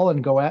ball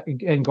and go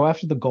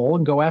after the goal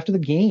and go after the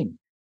game,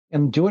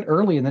 and do it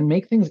early, and then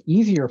make things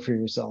easier for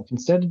yourself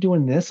instead of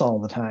doing this all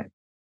the time.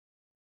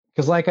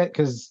 Because like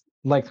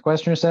the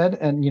questioner said,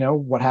 and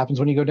what happens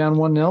when you go down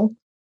 1-0?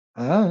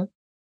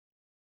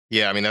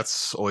 Yeah, I mean,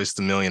 that's always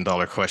the $1 million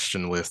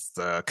question with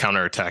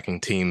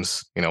counterattacking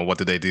teams. What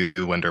do they do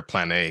when their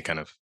plan A kind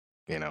of,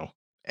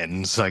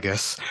 ends, I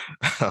guess,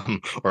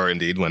 or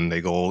indeed when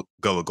they go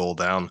a goal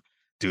down?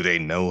 Do they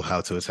know how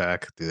to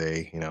attack? Do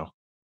they,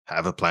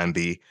 have a plan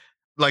B?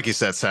 Like you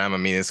said, Sam, I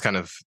mean, it's kind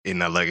of in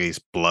Allegri's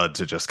blood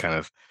to just kind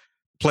of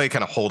play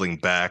kind of holding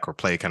back, or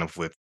play kind of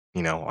with,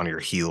 on your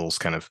heels,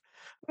 kind of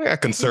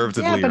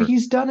conservatively. Yeah, but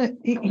he's done it.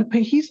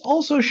 He's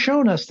also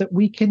shown us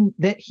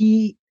that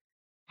he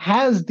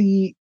has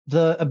the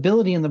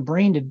ability and the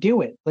brain to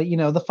do it. Like,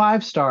 the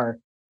 5-star,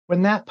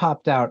 when that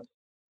popped out,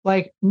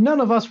 like,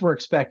 none of us were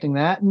expecting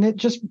that, and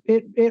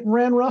it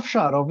ran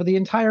roughshod over the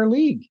entire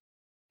league,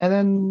 and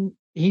then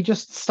he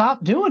just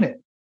stopped doing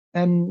it.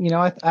 And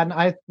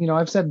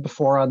I've said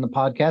before on the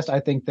podcast, I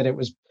think that it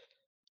was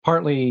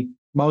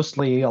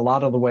mostly a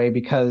lot of the way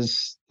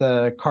because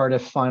the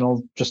Cardiff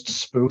final just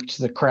spooked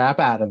the crap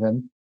out of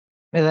him,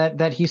 and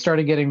that he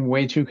started getting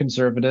way too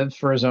conservative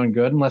for his own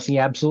good, unless he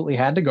absolutely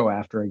had to go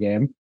after a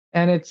game.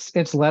 And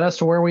it's led us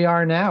to where we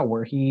are now,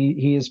 where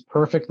he is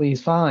perfectly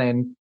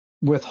fine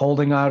with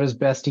holding out as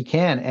best he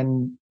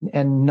can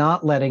and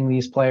not letting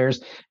these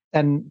players.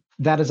 And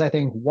that is, I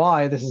think,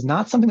 why this is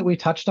not something that we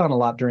touched on a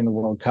lot during the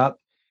World Cup,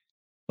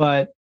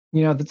 but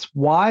that's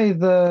why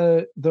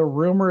the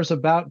rumors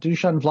about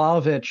Dusan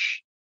Vlahovic,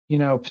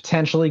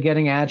 potentially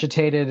getting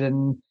agitated,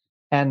 and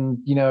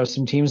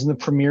some teams in the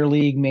Premier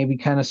League maybe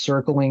kind of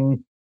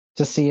circling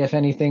to see if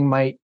anything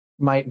might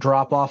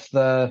drop off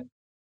the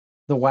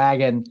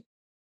wagon.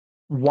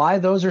 why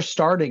those are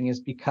starting is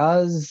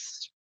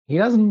because he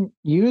doesn't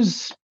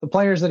use the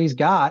players that he's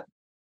got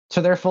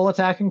to their full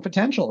attacking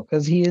potential,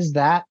 because he is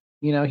that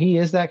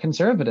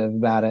conservative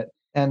about it.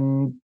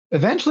 And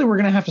eventually we're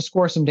going to have to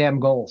score some damn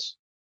goals.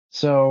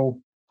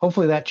 So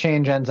hopefully that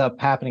change ends up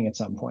happening at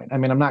some point. I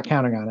mean, I'm not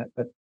counting on it,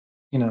 but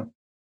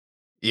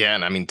Yeah,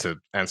 and I mean, to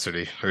answer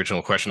the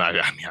original question, I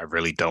mean, I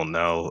really don't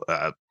know.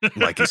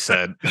 Like you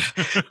said,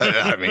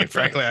 I mean,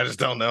 frankly, I just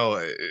don't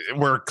know.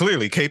 We're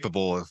clearly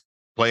capable of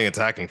playing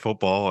attacking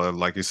football,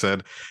 like you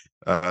said,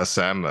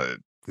 Sam.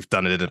 We've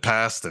done it in the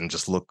past, and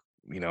just look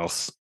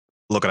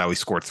at how we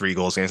scored 3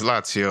 goals against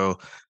Lazio,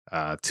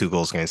 2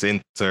 goals against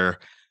Inter.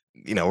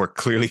 We're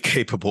clearly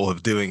capable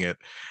of doing it.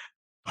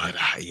 But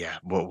yeah,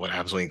 what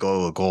happens when you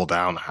go a goal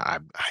down? I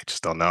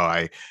just don't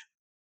know.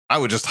 I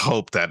would just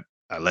hope that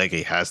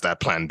Allegri has that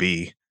plan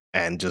B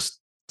and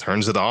just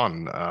turns it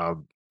on.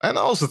 And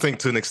I also think,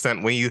 to an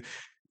extent,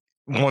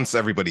 once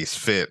everybody's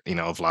fit,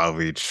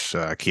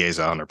 Vlahovic,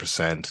 Chiesa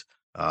 100%,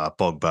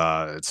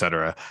 Pogba,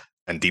 etc.,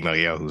 and Di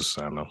Maria, who's,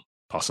 I don't know,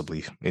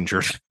 possibly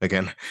injured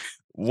again.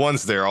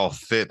 Once they're all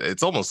fit,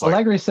 it's almost like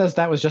Allegri says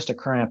that was just a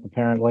cramp,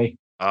 apparently.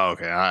 Oh,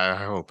 okay. I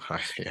hope.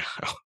 Yeah,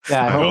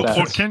 I hope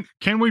that.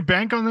 Can we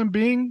bank on them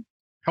being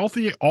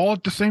healthy all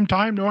at the same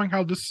time, knowing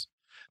how this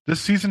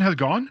season has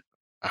gone?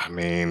 I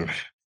mean,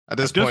 at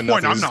this point,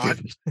 I'm not.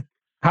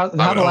 How the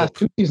last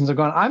 2 seasons have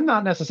gone. I'm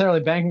not necessarily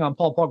banking on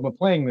Paul Pogba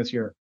playing this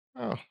year.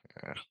 Oh,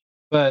 yeah.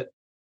 But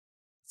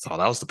so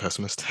that was the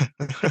pessimist.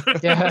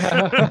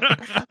 Yeah.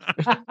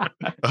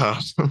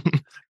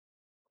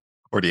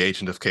 Or the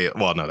agent of chaos.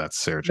 Well, no,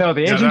 that's Sergio. No,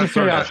 the agent of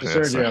chaos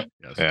is Sergio.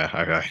 Yes. Yeah,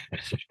 okay.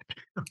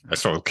 I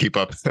sort of keep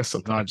up.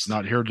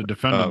 Not here to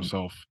defend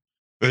himself.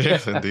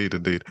 Yes,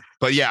 indeed.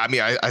 But yeah, I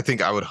mean, I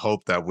think I would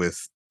hope that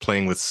with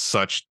playing with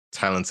such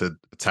talented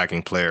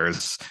attacking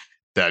players,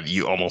 that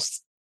you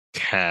almost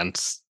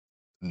can't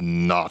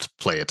not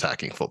play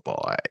attacking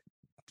football.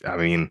 I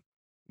mean,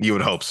 you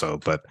would hope so,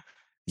 but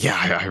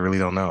yeah, I really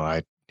don't know.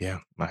 I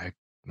don't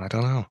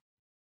know.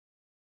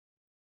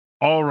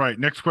 All right,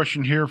 next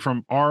question here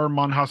from R.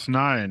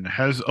 Manhas9.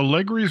 Has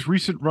Allegri's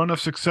recent run of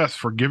success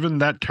forgiven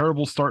that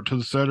terrible start to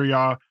the Serie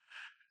A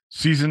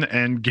season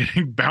and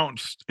getting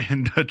bounced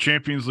in the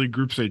Champions League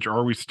group stage?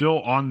 Are we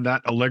still on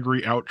that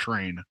Allegri out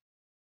train?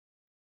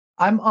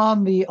 I'm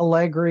on the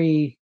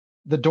Allegri.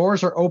 The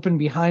doors are open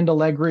behind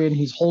Allegri and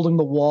he's holding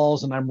the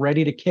walls, and I'm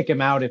ready to kick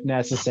him out if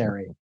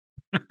necessary.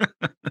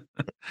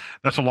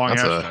 That's a long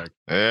hashtag.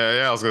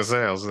 Yeah, I was going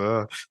to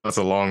say, that's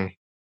a long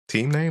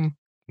team name.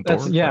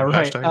 That's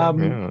right.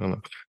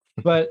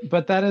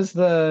 But that is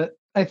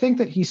I think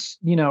that he's,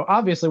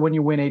 obviously when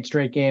you win 8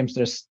 straight games,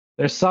 there's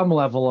some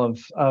level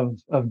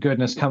of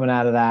goodness coming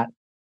out of that.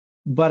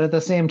 But at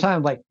the same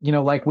time, like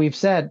we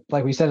said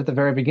at the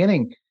very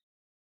beginning,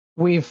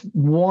 we've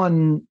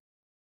won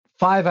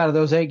 5 out of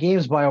those 8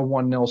 games by a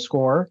 1-0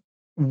 score.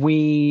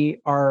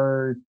 We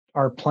are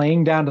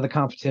playing down to the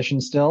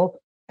competition still.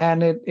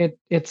 And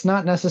it's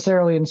not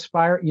necessarily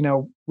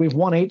inspiring. We've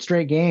won 8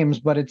 straight games,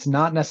 but it's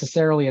not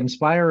necessarily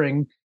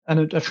inspiring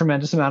a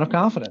tremendous amount of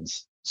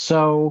confidence.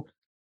 So,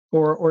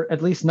 or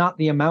at least not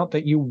the amount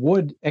that you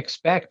would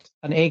expect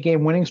an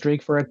 8-game winning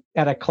streak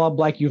at a club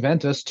like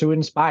Juventus to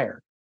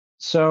inspire.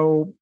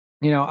 So,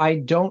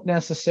 I don't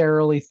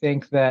necessarily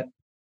think that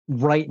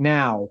right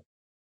now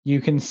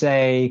you can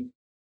say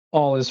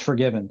all is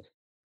forgiven.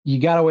 You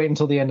got to wait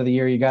until the end of the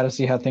year. You got to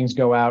see how things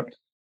go out.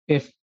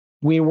 If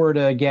we were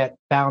to get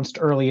bounced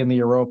early in the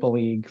Europa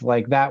League,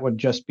 like that would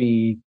just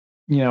be,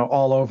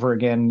 all over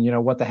again.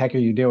 What the heck are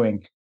you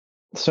doing?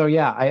 So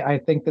yeah, I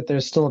think that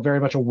there's still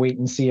very much a wait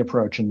and see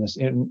approach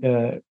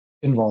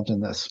involved in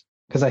this,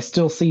 because I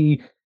still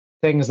see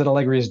things that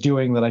Allegri is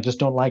doing that I just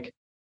don't like.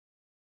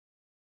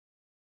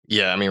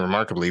 Yeah, I mean,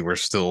 remarkably, we're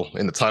still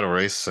in the title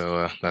race,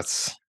 so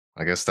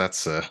I guess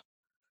that's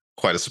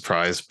quite a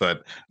surprise.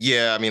 But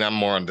yeah, I mean, I'm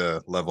more on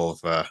the level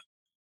of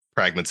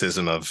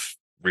pragmatism of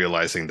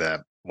realizing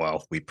that,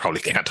 well, we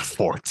probably can't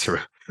afford to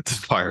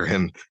fire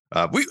him.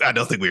 I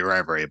don't think we were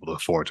ever able to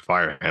afford to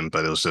fire him,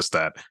 but it was just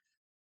that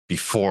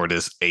before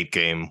this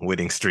 8-game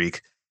winning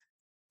streak,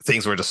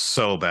 things were just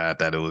so bad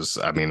that it was,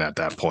 I mean, at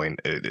that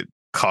point, the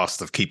cost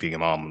of keeping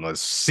him on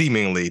was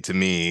seemingly, to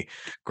me,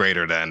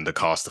 greater than the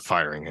cost of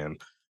firing him.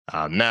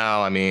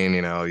 Now, I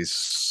mean, he's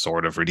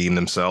sort of redeemed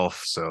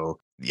himself. So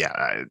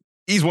yeah,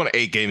 he's won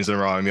 8 games in a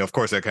row. I mean, of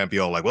course, I can't be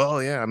all like,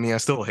 well, yeah, I mean, I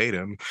still hate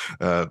him.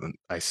 I'm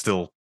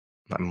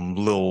a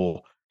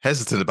little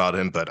hesitant about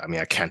him, but I mean,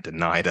 I can't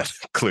deny that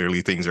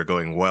clearly things are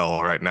going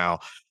well right now.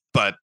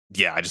 But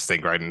yeah, I just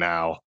think right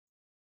now,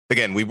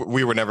 again, we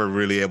were never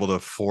really able to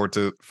afford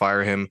to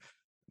fire him.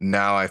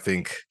 Now I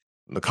think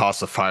the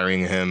cost of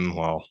firing him,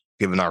 well,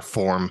 given our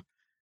form,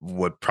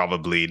 would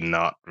probably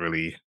not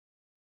really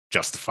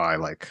justify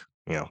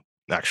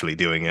actually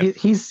doing it.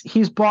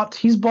 He's bought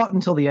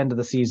until the end of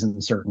the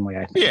season, certainly.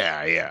 I think.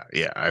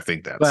 Yeah. I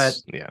think that's. But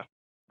yeah,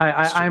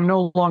 I'm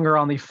no longer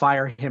on the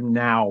fire him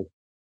now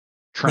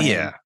train.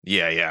 Yeah.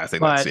 I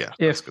think but that's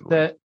if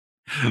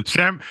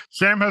Sam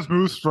has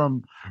moves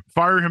from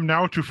fire him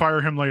now to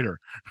fire him later.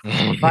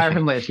 Fire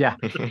him later, yeah.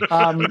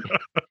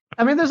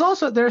 I mean,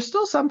 there's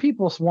still some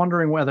people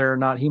wondering whether or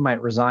not he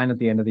might resign at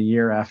the end of the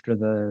year after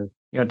the,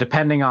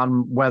 depending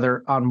on what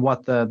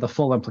the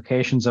full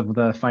implications of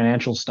the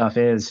financial stuff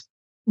is.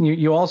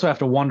 You also have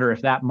to wonder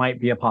if that might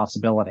be a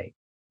possibility.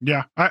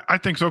 Yeah, I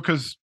think so,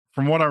 because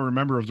from what I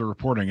remember of the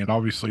reporting, and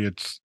obviously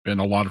it's been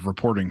a lot of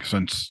reporting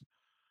since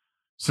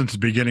the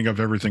beginning of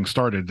everything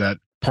started, that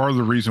part of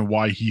the reason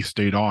why he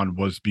stayed on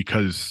was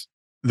because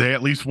they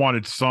at least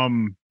wanted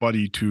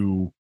somebody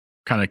to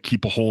kind of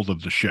keep a hold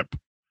of the ship.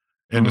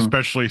 And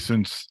especially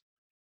since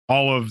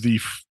all of the...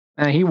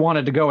 And he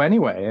wanted to go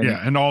anyway.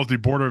 And all of the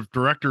board of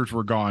directors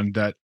were gone,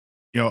 that,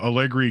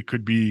 Allegri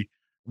could be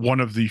one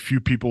of the few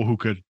people who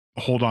could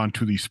hold on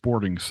to the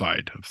sporting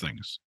side of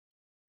things.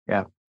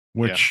 Yeah.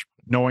 Which,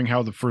 knowing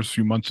how the first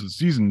few months of the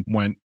season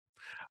went,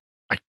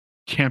 I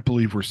can't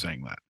believe we're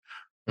saying that.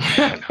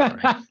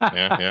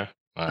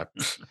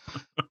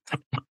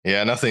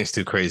 Yeah, nothing's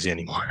too crazy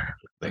anymore.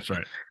 That's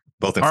right.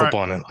 Both in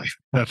football and in life.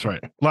 That's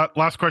right.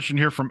 Last question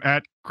here from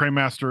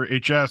 @Craymaster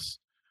HS.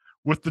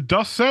 With the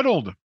dust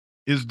settled,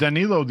 is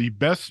Danilo the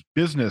best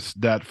business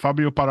that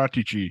Fabio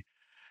Paratici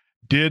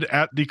did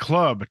at the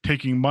club,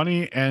 taking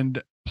money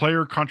and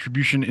player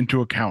contribution into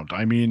account?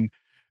 I mean,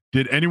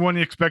 did anyone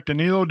expect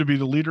Danilo to be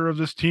the leader of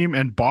this team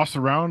and boss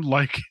around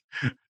like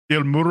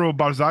Il Muro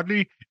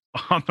Barzagli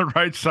on the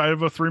right side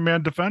of a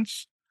three-man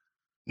defense?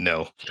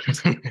 No.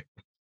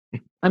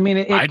 I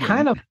mean,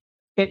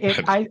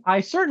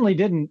 I certainly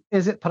didn't.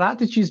 Is it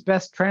Paratici's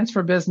best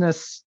transfer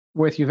business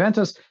with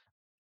Juventus?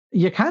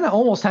 You kind of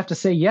almost have to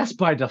say yes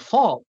by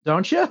default,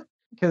 don't you?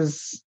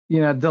 Because De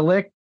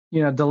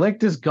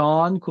Ligt is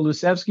gone,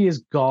 Kulusevski is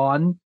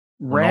gone,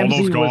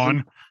 Ronaldo's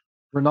gone.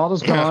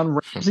 Ronaldo's gone.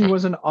 Ramsey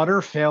was an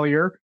utter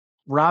failure.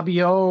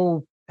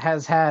 Rabiot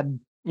has had,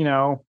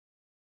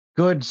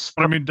 good.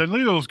 I mean,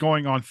 Danilo's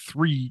going on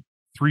three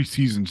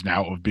seasons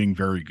now of being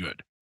very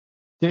good.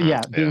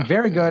 Being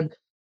very good.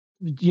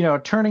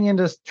 Turning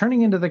into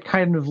the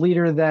kind of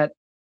leader that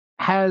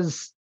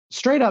has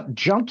straight up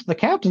jumped the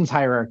captain's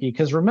hierarchy.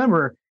 Because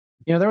remember,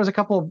 there was a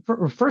couple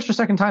first or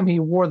second time he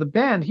wore the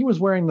band. He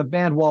was wearing the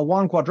band while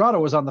Juan Cuadrado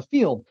was on the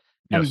field.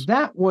 And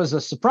that was a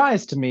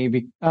surprise to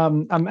me.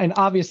 And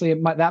obviously,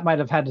 that might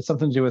have had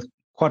something to do with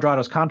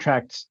Cuadrado's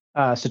contract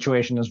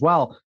situation as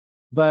well.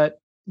 But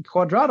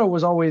Cuadrado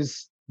was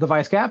always the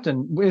vice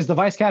captain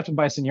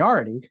by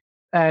seniority,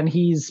 and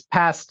he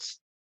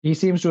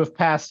seems to have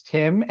passed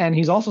him, and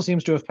he also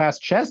seems to have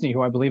passed Chesney,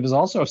 who I believe is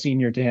also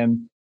senior to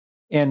him,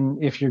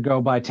 if you go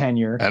by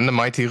tenure. And the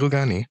mighty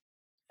Rugani.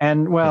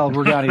 And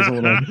Rugani's a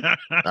little.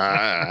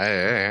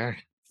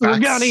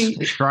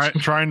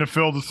 Rugani trying to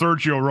fill the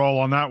Sergio role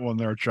on that one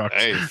there, Chuck.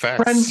 Hey,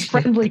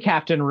 friendly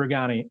captain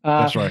Rugani.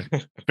 That's right,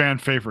 fan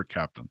favorite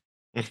captain.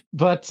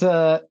 But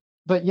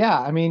yeah,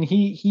 I mean,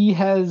 he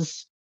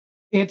has.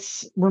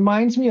 It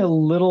reminds me a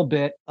little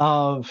bit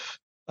of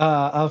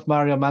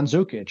Mario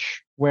Mandzukic,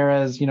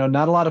 whereas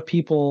not a lot of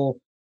people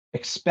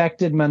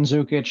expected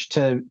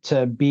Mandzukic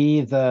to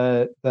be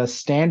the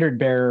standard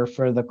bearer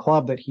for the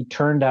club that he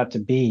turned out to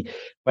be.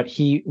 But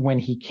when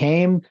he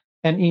came.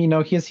 And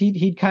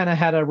he'd kind of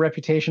had a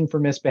reputation for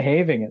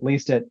misbehaving, at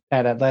least at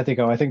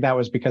Atletico. I think that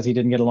was because he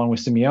didn't get along with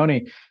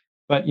Simeone.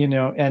 But he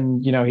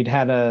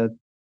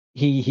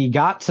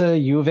got to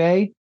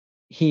Juve,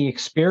 he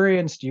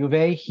experienced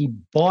Juve, he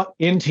bought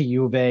into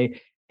Juve,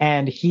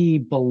 and he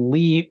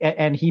believed,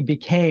 and he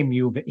became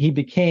Juve. He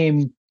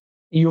became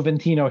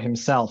Juventino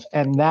himself,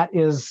 and that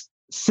is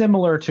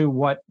similar to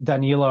what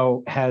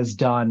Danilo has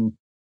done.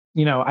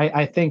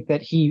 I think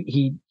that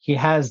he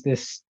has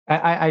this.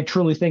 I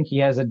truly think he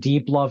has a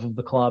deep love of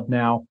the club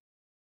now,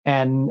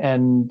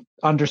 and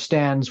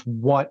understands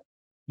what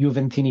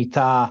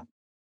Juventinita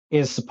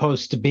is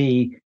supposed to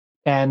be,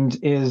 and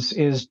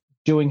is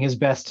doing his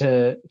best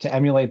to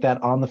emulate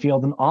that on the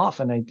field and off.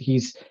 And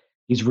he's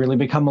really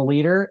become a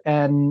leader,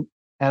 and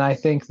I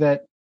think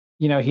that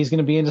he's going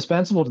to be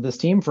indispensable to this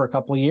team for a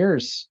couple of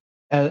years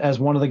as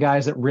one of the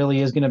guys that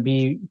really is going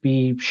to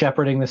be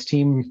shepherding this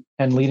team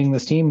and leading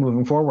this team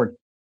moving forward.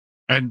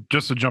 And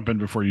just to jump in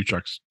before you,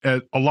 Chuck,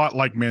 a lot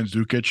like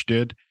Mandzukic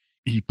did,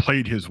 he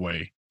played his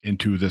way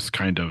into this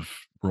kind of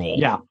role.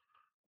 Yeah.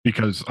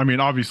 Because, I mean,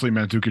 obviously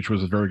Mandzukic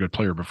was a very good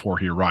player before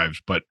he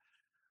arrived, but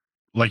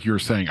like you were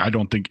saying, I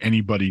don't think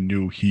anybody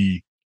knew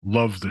he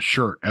loved the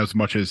shirt as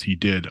much as he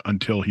did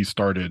until he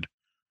started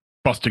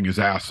busting his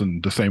ass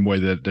in the same way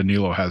that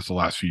Danilo has the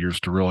last few years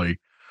to really,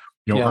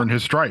 earn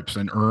his stripes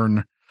and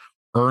earn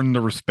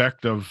the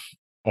respect of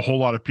a whole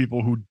lot of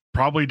people who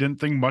probably didn't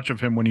think much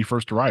of him when he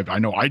first arrived. I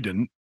know I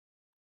didn't.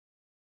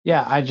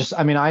 Yeah,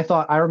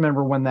 I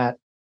remember when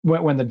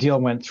the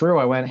deal went through,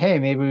 I went, hey,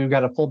 maybe we've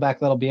got a fullback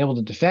that'll be able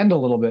to defend a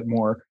little bit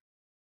more.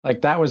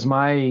 Like that was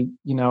my,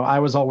 I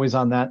was always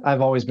on that.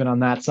 I've always been on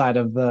that side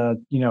of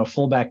the,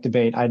 fullback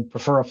debate. I'd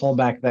prefer a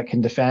fullback that can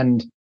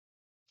defend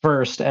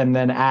first and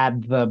then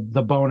add the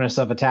bonus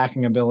of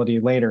attacking ability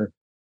later.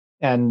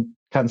 And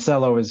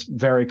Cancelo is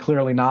very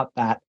clearly not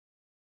that.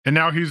 And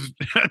now he's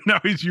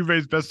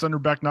Juve's best center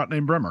back, not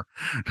named Bremer.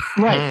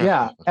 Right.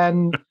 Yeah.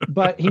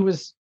 But he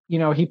was,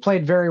 he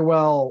played very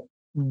well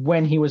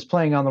when he was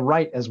playing on the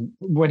right as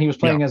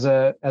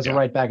a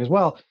right back as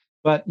well.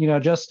 But,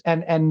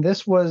 and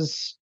this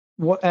was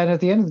what, and at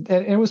the end,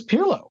 it was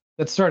Pirlo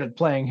that started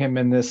playing him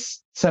in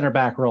this center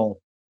back role.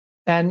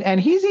 And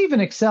he's even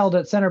excelled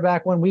at center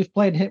back when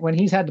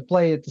he's had to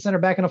play at the center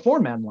back in a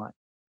 4-man line.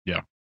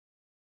 Yeah.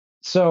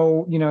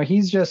 So,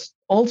 he's just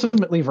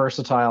ultimately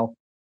versatile.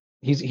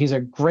 He's a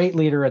great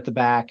leader at the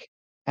back.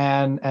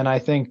 And I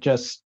think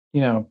just,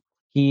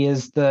 he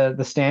is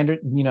the standard,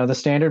 the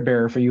standard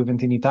bearer for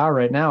Juventinità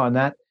right now. And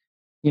that,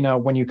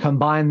 when you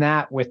combine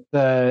that with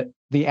the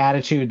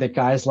attitude that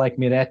guys like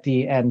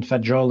Miretti and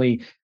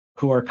Fagioli,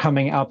 who are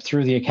coming up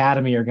through the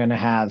academy, are going to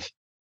have,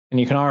 and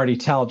you can already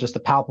tell just the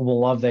palpable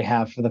love they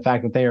have for the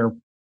fact that they are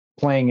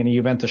playing in a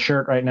Juventus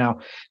shirt right now,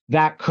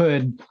 that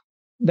could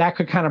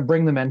kind of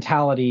bring the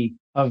mentality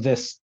of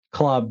this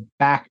club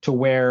back to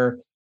where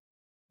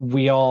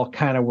we all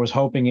kind of was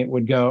hoping it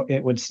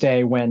would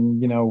stay when,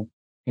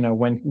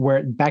 when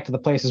we're back to the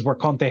places where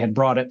Conte had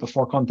brought it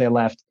before Conte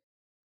left,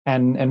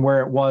 and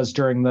where it was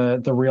during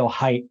the real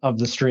height of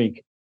the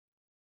streak.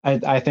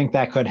 I think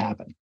that could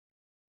happen.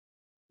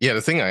 Yeah,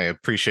 the thing I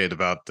appreciate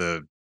about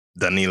the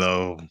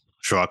Danilo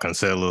João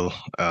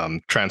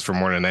Cancelo transfer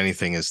more than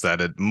anything is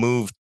that it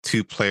moved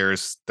two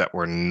players that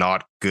were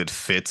not good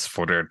fits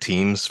for their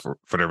teams,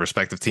 for their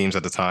respective teams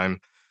at the time,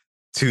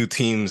 two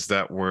teams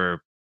that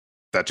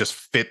just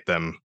fit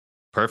them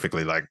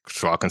perfectly. Like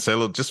João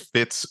Cancelo just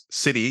fits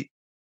City,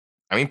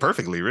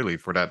 perfectly, really,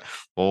 for that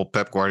whole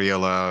Pep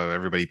Guardiola,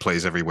 everybody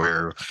plays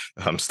everywhere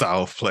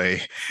style of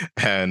play.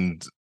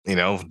 And,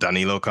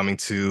 Danilo coming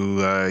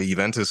to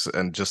Juventus,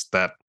 and just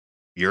that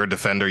you're a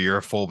defender, you're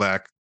a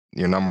fullback,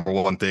 your number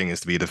one thing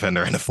is to be a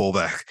defender and a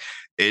fullback.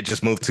 It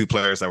just moved two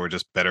players that were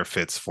just better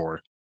fits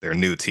for their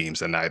new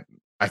teams. And I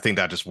think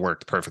that just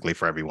worked perfectly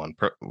for everyone.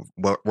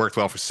 Worked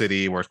well for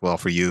City, worked well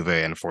for Juve,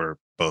 and for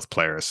both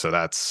players. So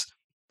that's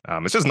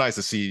it's just nice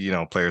to see,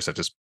 players that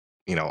just,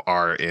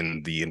 are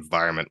in the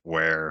environment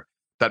where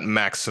that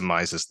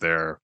maximizes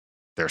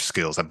their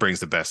skills, that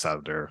brings the best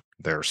out of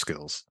their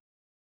skills.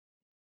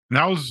 And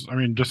that was,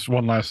 just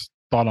one last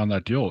thought on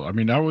that deal.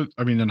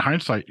 In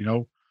hindsight,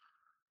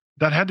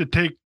 that had to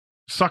take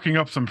sucking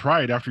up some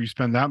pride after you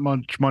spend that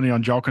much money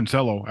on João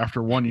Cancelo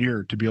after 1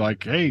 year to be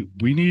like, hey,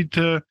 we need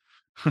to,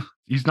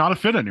 he's not a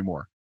fit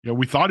anymore.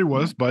 We thought he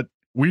was, but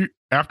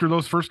after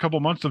those first couple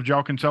months of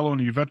João Cancelo in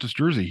the Juventus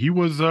jersey, he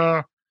was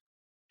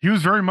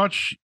very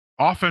much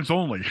offense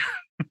only.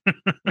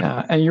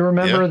 Yeah. And you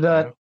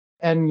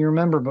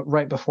remember but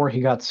right before he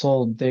got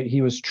sold,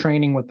 he was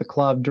training with the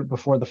club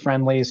before the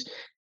friendlies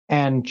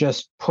and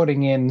just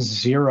putting in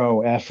zero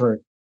effort.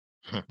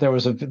 There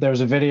was a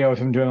video of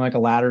him doing like a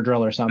ladder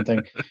drill or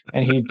something,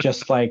 and he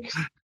just like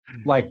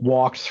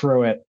walked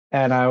through it.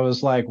 And I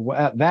was like,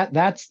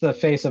 that's the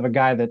face of a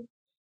guy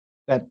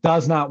that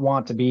does not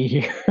want to be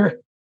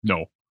here.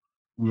 No.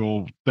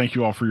 We'll thank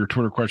you all for your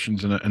Twitter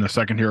questions in a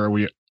second here.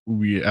 We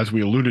as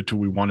we alluded to,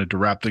 we wanted to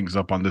wrap things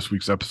up on this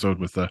week's episode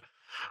with a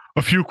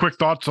few quick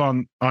thoughts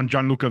on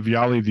Gianluca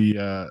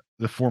Vialli,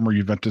 the former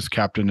Juventus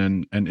captain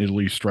and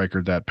Italy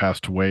striker that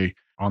passed away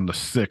on the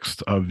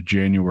 6th of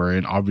January.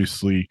 And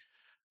obviously,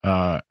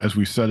 as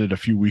we said it a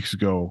few weeks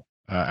ago,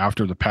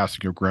 after the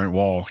passing of Grant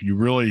Wall, you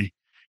really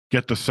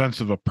get the sense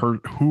of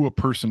who a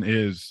person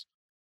is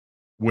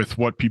with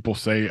what people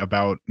say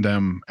about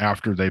them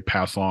after they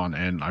pass on.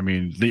 And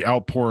the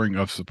outpouring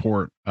of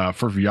support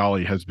for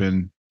Vialli has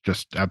been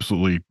just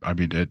absolutely,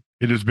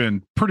 it has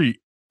been pretty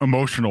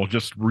emotional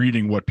just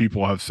reading what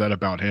people have said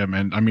about him.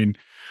 And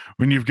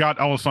when you've got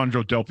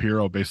Alessandro Del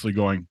Piero basically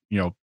going,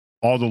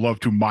 all the love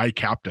to my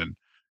captain,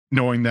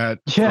 knowing that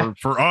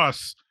for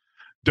us,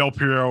 Del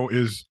Piero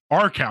is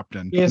our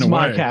captain. He is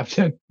my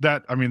captain.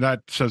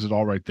 That says it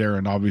all right there.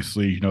 And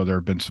obviously, there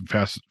have been some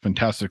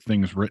fantastic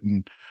things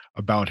written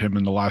about him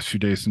in the last few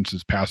days since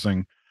his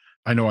passing.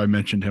 I know I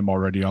mentioned him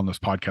already on this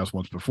podcast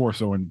once before.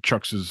 So in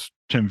Chuck's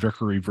Tim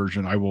Vickery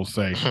version, I will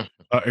say,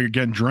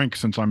 again, drink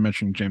since I'm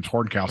mentioning James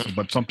Horncastle,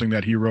 but something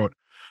that he wrote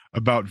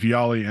about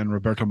Vialli and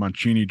Roberto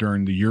Mancini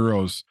during the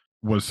Euros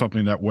was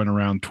something that went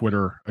around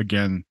Twitter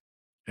again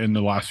in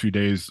the last few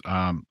days.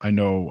 I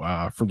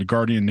know for The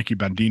Guardian, Nicky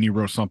Bandini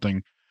wrote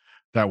something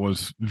that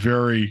was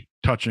very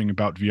touching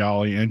about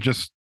Vialli. And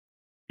just,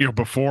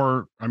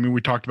 before,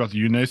 we talked about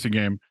the Udinese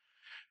game,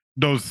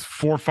 those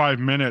 4 or 5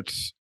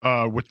 minutes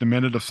with the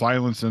minute of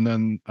silence, and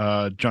then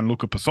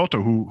Gianluca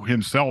Pessotto, who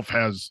himself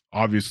has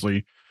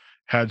obviously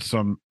had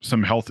some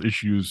health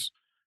issues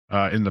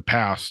in the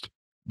past,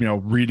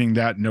 reading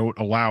that note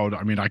aloud.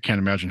 I can't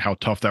imagine how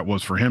tough that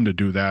was for him to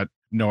do that,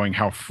 knowing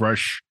how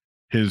fresh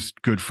his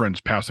good friend's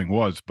passing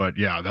was. But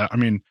yeah,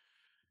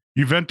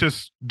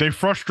 Juventus, they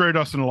frustrate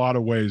us in a lot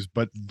of ways,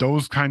 but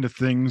those kind of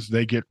things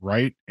they get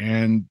right.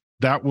 And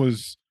that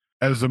was,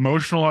 as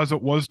emotional as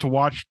it was to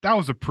watch, that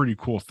was a pretty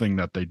cool thing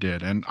that they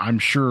did. And I'm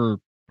sure,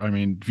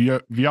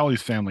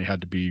 Vialli's family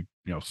had to be,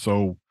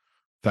 so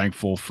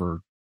thankful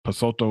for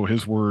Pessotto,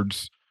 his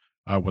words,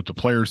 what the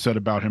players said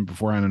about him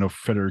beforehand. I know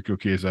Federico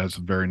Chiesa has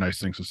some very nice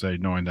things to say,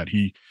 knowing that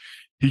he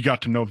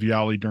got to know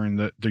Vialli during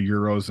the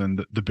Euros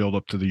and the build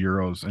up to the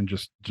Euros and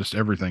just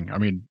everything. I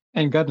mean,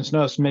 and goodness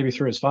knows, maybe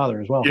through his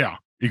father as well. Yeah,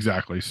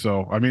 exactly.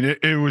 So, I mean,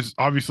 it was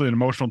obviously an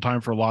emotional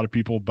time for a lot of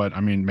people, but I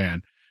mean,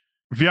 man,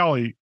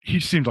 Vialli, he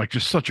seemed like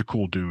just such a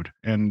cool dude.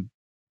 And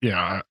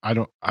yeah,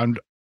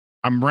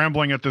 I'm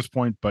rambling at this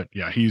point, but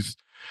yeah, he's,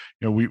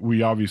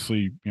 we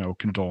obviously,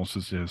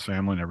 condolences to his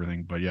family and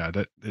everything, but yeah,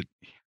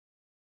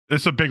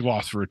 it's a big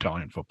loss for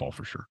Italian football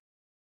for sure.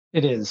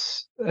 It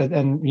is.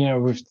 And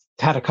we've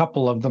had a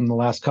couple of them the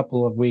last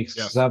couple of weeks.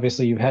 Yes.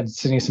 Obviously you've had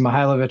Sinisa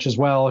Mihailovic as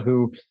well,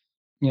 who,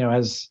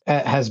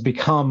 has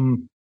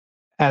become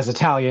as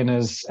Italian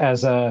as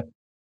a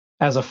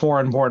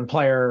foreign-born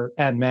player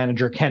and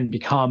manager can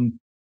become.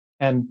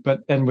 And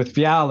with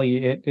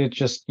Vialli, it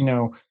just,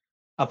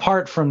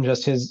 apart from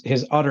just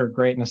his utter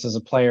greatness as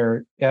a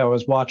player, I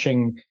was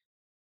watching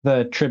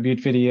the tribute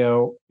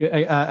video.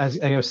 As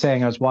I was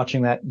saying, I was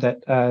watching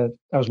I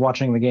was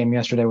watching the game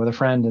yesterday with a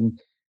friend,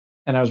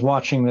 and I was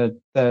watching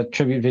the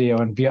tribute video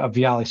and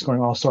Vialli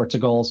scoring all sorts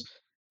of goals.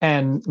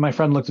 And my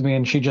friend looked at me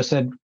and she just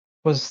said,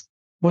 was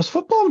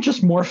football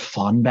just more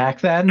fun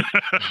back then?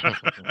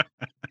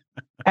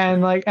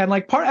 and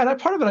part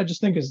of it I just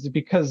think is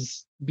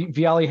because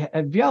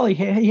Vialli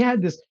he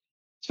had this,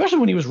 especially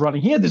when he was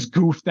running, he had this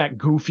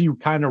goofy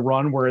kind of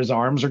run where his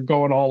arms are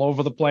going all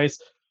over the place.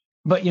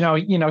 But he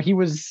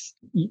was,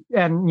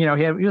 and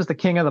he was the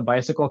king of the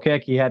bicycle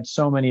kick. He had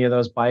so many of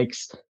those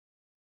bikes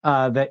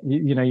that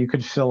you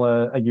could fill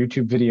a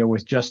YouTube video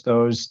with just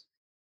those,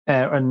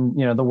 and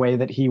the way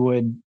that he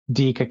would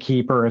deke a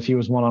keeper if he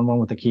was one-on-one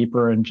with the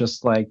keeper, and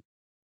just like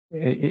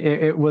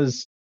it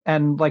was,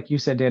 and like you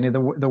said, Danny,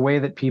 the way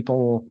that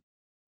people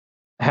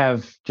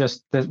have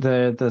just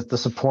the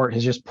support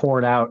has just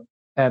poured out,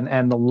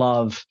 and the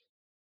love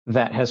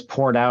that has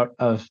poured out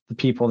of the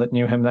people that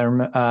knew him.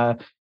 There,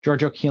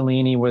 Giorgio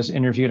Chiellini was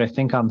interviewed, I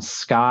think, on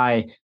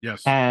Sky.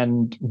 Yes,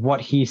 and what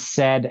he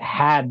said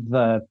had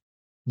the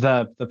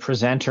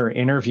presenter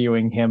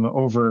interviewing him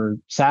over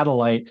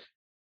satellite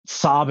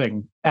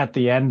sobbing at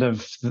the end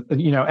of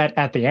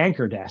at the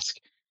anchor desk.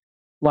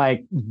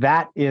 Like,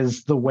 that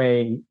is the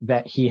way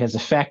that he has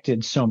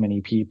affected so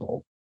many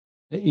people.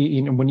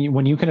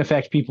 When you can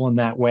affect people in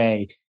that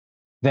way,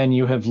 then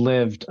you have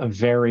lived a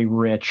very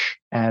rich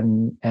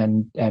and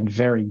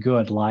very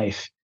good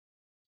life.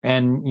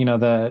 And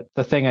the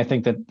thing I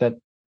think that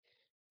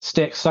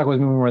stuck with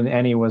me more than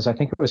any was, I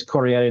think it was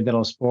Corriere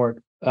dello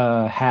Sport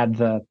had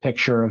the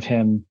picture of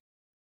him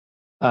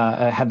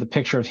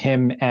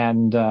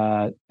and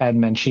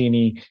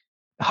Mancini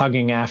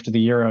hugging after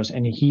the Euros,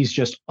 and he's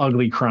just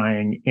ugly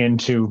crying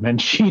into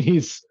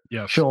Mancini's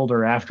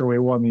shoulder after we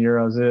won the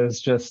Euros. It was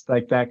just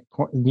like that,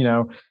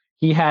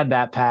 he had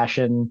that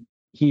passion.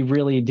 He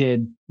really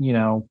did,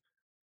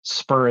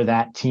 spur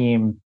that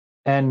team.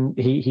 And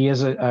he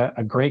is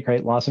a great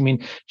loss. I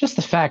mean, just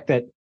the fact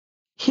that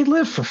he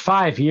lived for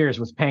 5 years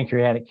with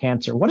pancreatic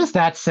cancer. What does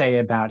that say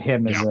about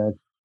him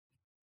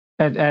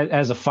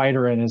as a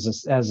fighter and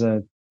as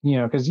a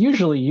because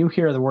usually you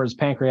hear the words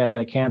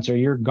pancreatic cancer,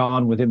 you're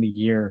gone within the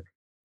year.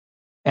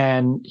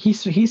 And he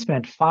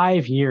spent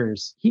 5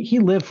 years. He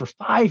lived for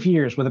 5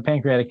 years with a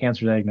pancreatic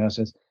cancer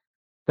diagnosis.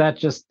 That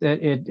just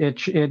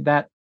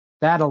that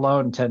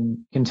alone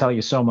can tell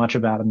you so much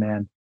about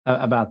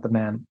about the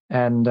man.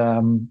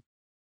 And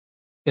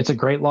it's a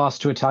great loss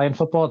to Italian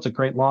football. It's a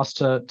great loss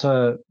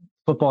to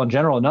football in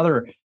general.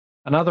 Another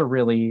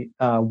really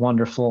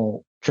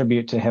wonderful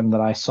tribute to him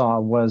that I saw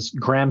was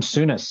Graham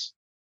Souness,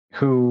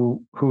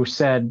 who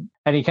said,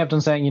 and he kept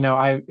on saying,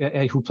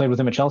 who played with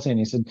him at Chelsea, and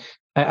he said,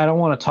 I don't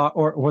want to talk,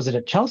 or was it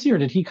at Chelsea, or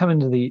did he come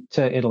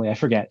to Italy? I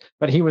forget,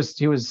 but he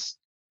was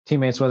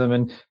teammates with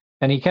him,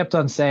 and he kept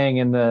on saying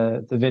in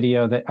the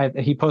video that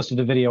he posted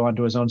a video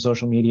onto his own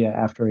social media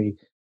after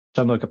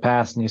Gianluca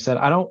passed, and he said,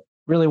 I don't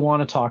really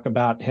want to talk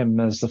about him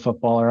as the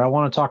footballer. I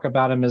want to talk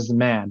about him as the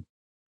man,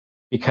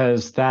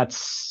 because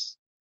that's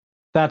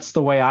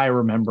the way I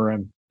remember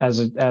him, as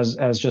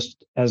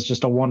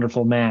just a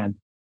wonderful man,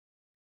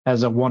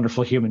 as a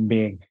wonderful human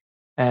being,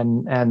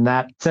 and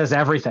that says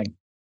everything.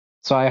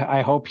 So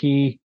I hope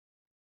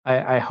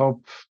I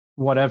hope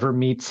whatever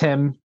meets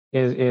him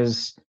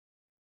is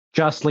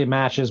justly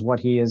matches what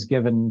he has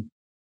given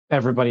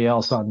everybody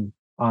else on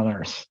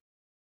Earth.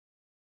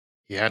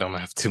 Yeah, I don't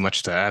have too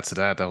much to add to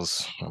that. That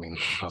was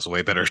a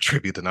way better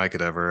tribute than I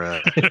could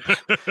ever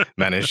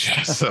manage.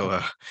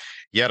 So,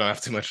 yeah, I don't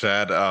have too much to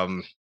add.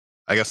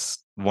 I guess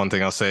one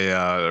thing I'll say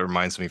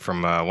reminds me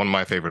from one of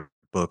my favorite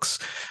books,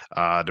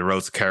 The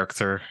Road to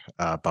Character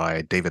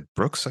by David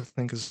Brooks, I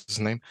think is his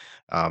name,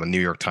 a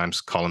New York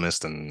Times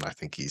columnist, and I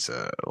think he's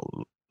a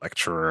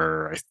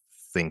lecturer,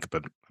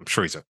 but I'm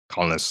sure he's a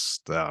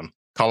columnist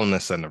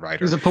and a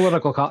writer. He's a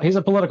political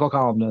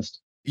columnist.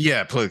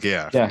 Yeah,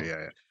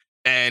 yeah.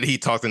 And he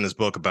talked in this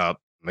book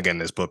about, again,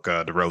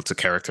 The Road to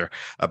Character,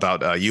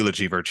 about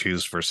eulogy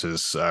virtues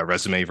versus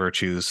resume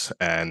virtues,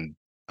 and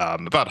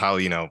about how,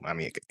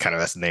 kind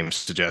of as the name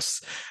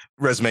suggests,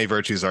 resume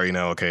virtues are,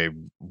 okay,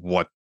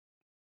 what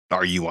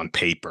are you on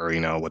paper?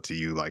 What do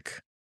you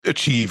like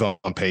achieve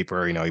on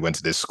paper? You went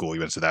to this school,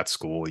 you went to that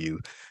school, you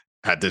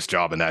had this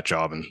job and that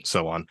job, and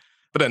so on.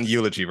 But then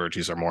eulogy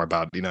virtues are more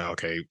about,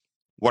 okay,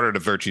 what are the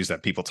virtues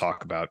that people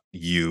talk about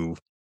you,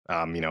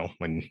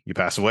 when you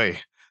pass away?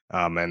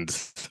 And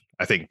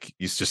I think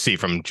you just see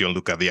from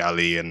Gianluca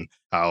Vialli and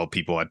how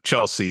people at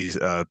Chelsea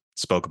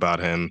spoke about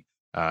him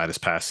at his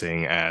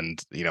passing,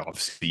 and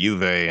obviously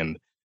Juve and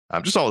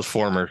just all his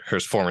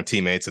former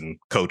teammates and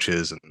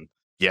coaches, and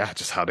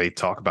just how they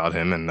talk about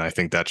him. And I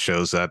think that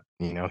shows that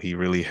he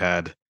really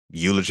had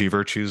eulogy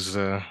virtues,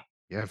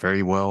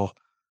 very well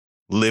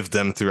lived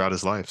them throughout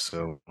his life.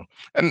 So,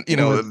 and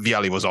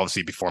Vialli was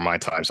obviously before my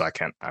time, so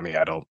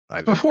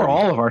before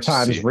all of our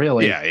times,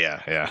 really. Yeah.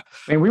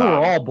 I mean, we were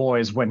all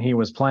boys when he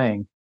was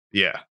playing.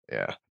 Yeah.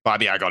 But I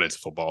mean, I got into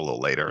football a little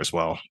later as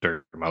well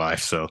during my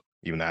life, so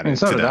even that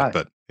so did I.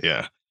 But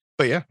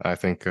yeah, I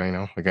think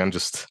again,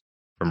 just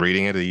from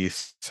reading it, he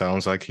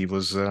sounds like he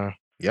was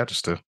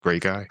just a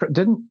great guy.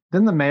 Didn't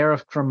the mayor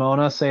of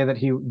Cremona say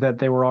that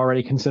they were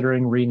already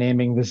considering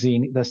renaming the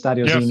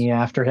Stadio Zini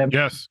after him?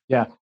 Yes.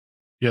 Yeah.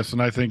 Yes,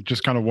 and I think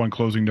just kind of one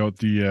closing note: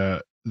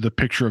 the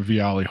picture of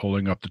Vialli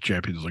holding up the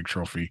Champions League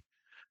trophy.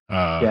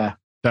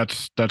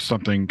 That's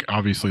something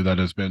obviously that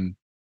has been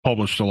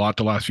published a lot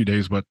the last few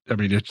days, but I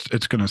mean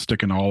it's going to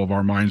stick in all of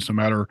our minds, no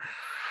matter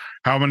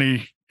how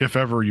many, if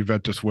ever,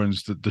 Juventus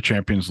wins the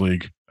Champions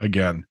League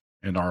again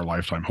in our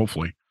lifetime.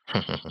 Hopefully,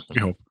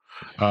 we hope.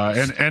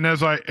 And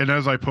as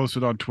I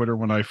posted on Twitter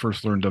when I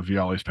first learned of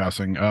Vialli's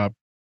passing,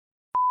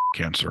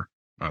 cancer,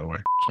 by the way.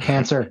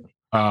 Cancer.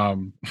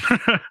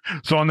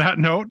 So on that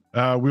note,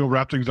 we'll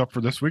wrap things up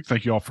for this week.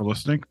 Thank you all for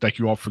listening. Thank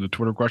you all for the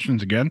Twitter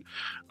questions again.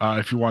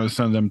 If you want to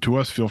send them to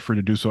us, feel free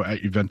to do so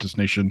at Juventus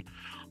Nation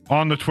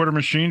on the Twitter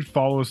machine.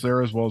 Follow us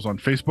there as well as on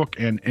Facebook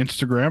and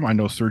Instagram. I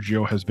know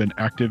Sergio has been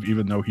active,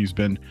 even though he's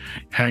been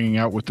hanging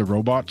out with the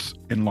robots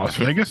in Las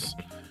Vegas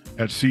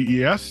at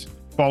CES.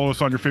 Follow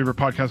us on your favorite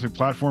podcasting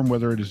platform,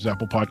 whether it is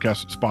Apple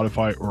Podcasts,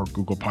 Spotify, or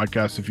Google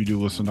Podcasts. If you do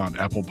listen on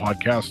Apple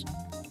Podcasts,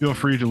 feel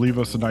free to leave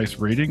us a nice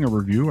rating or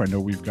review. I know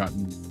we've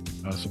gotten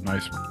some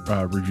nice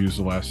reviews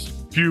the last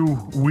few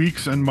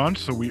weeks and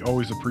months, so we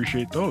always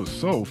appreciate those.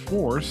 So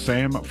for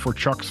Sam, for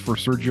Chucks, for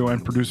Sergio,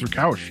 and producer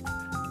Couch,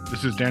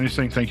 this is Danny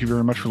saying thank you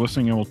very much for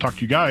listening, and we'll talk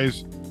to you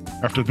guys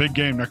after the big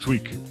game next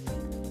week.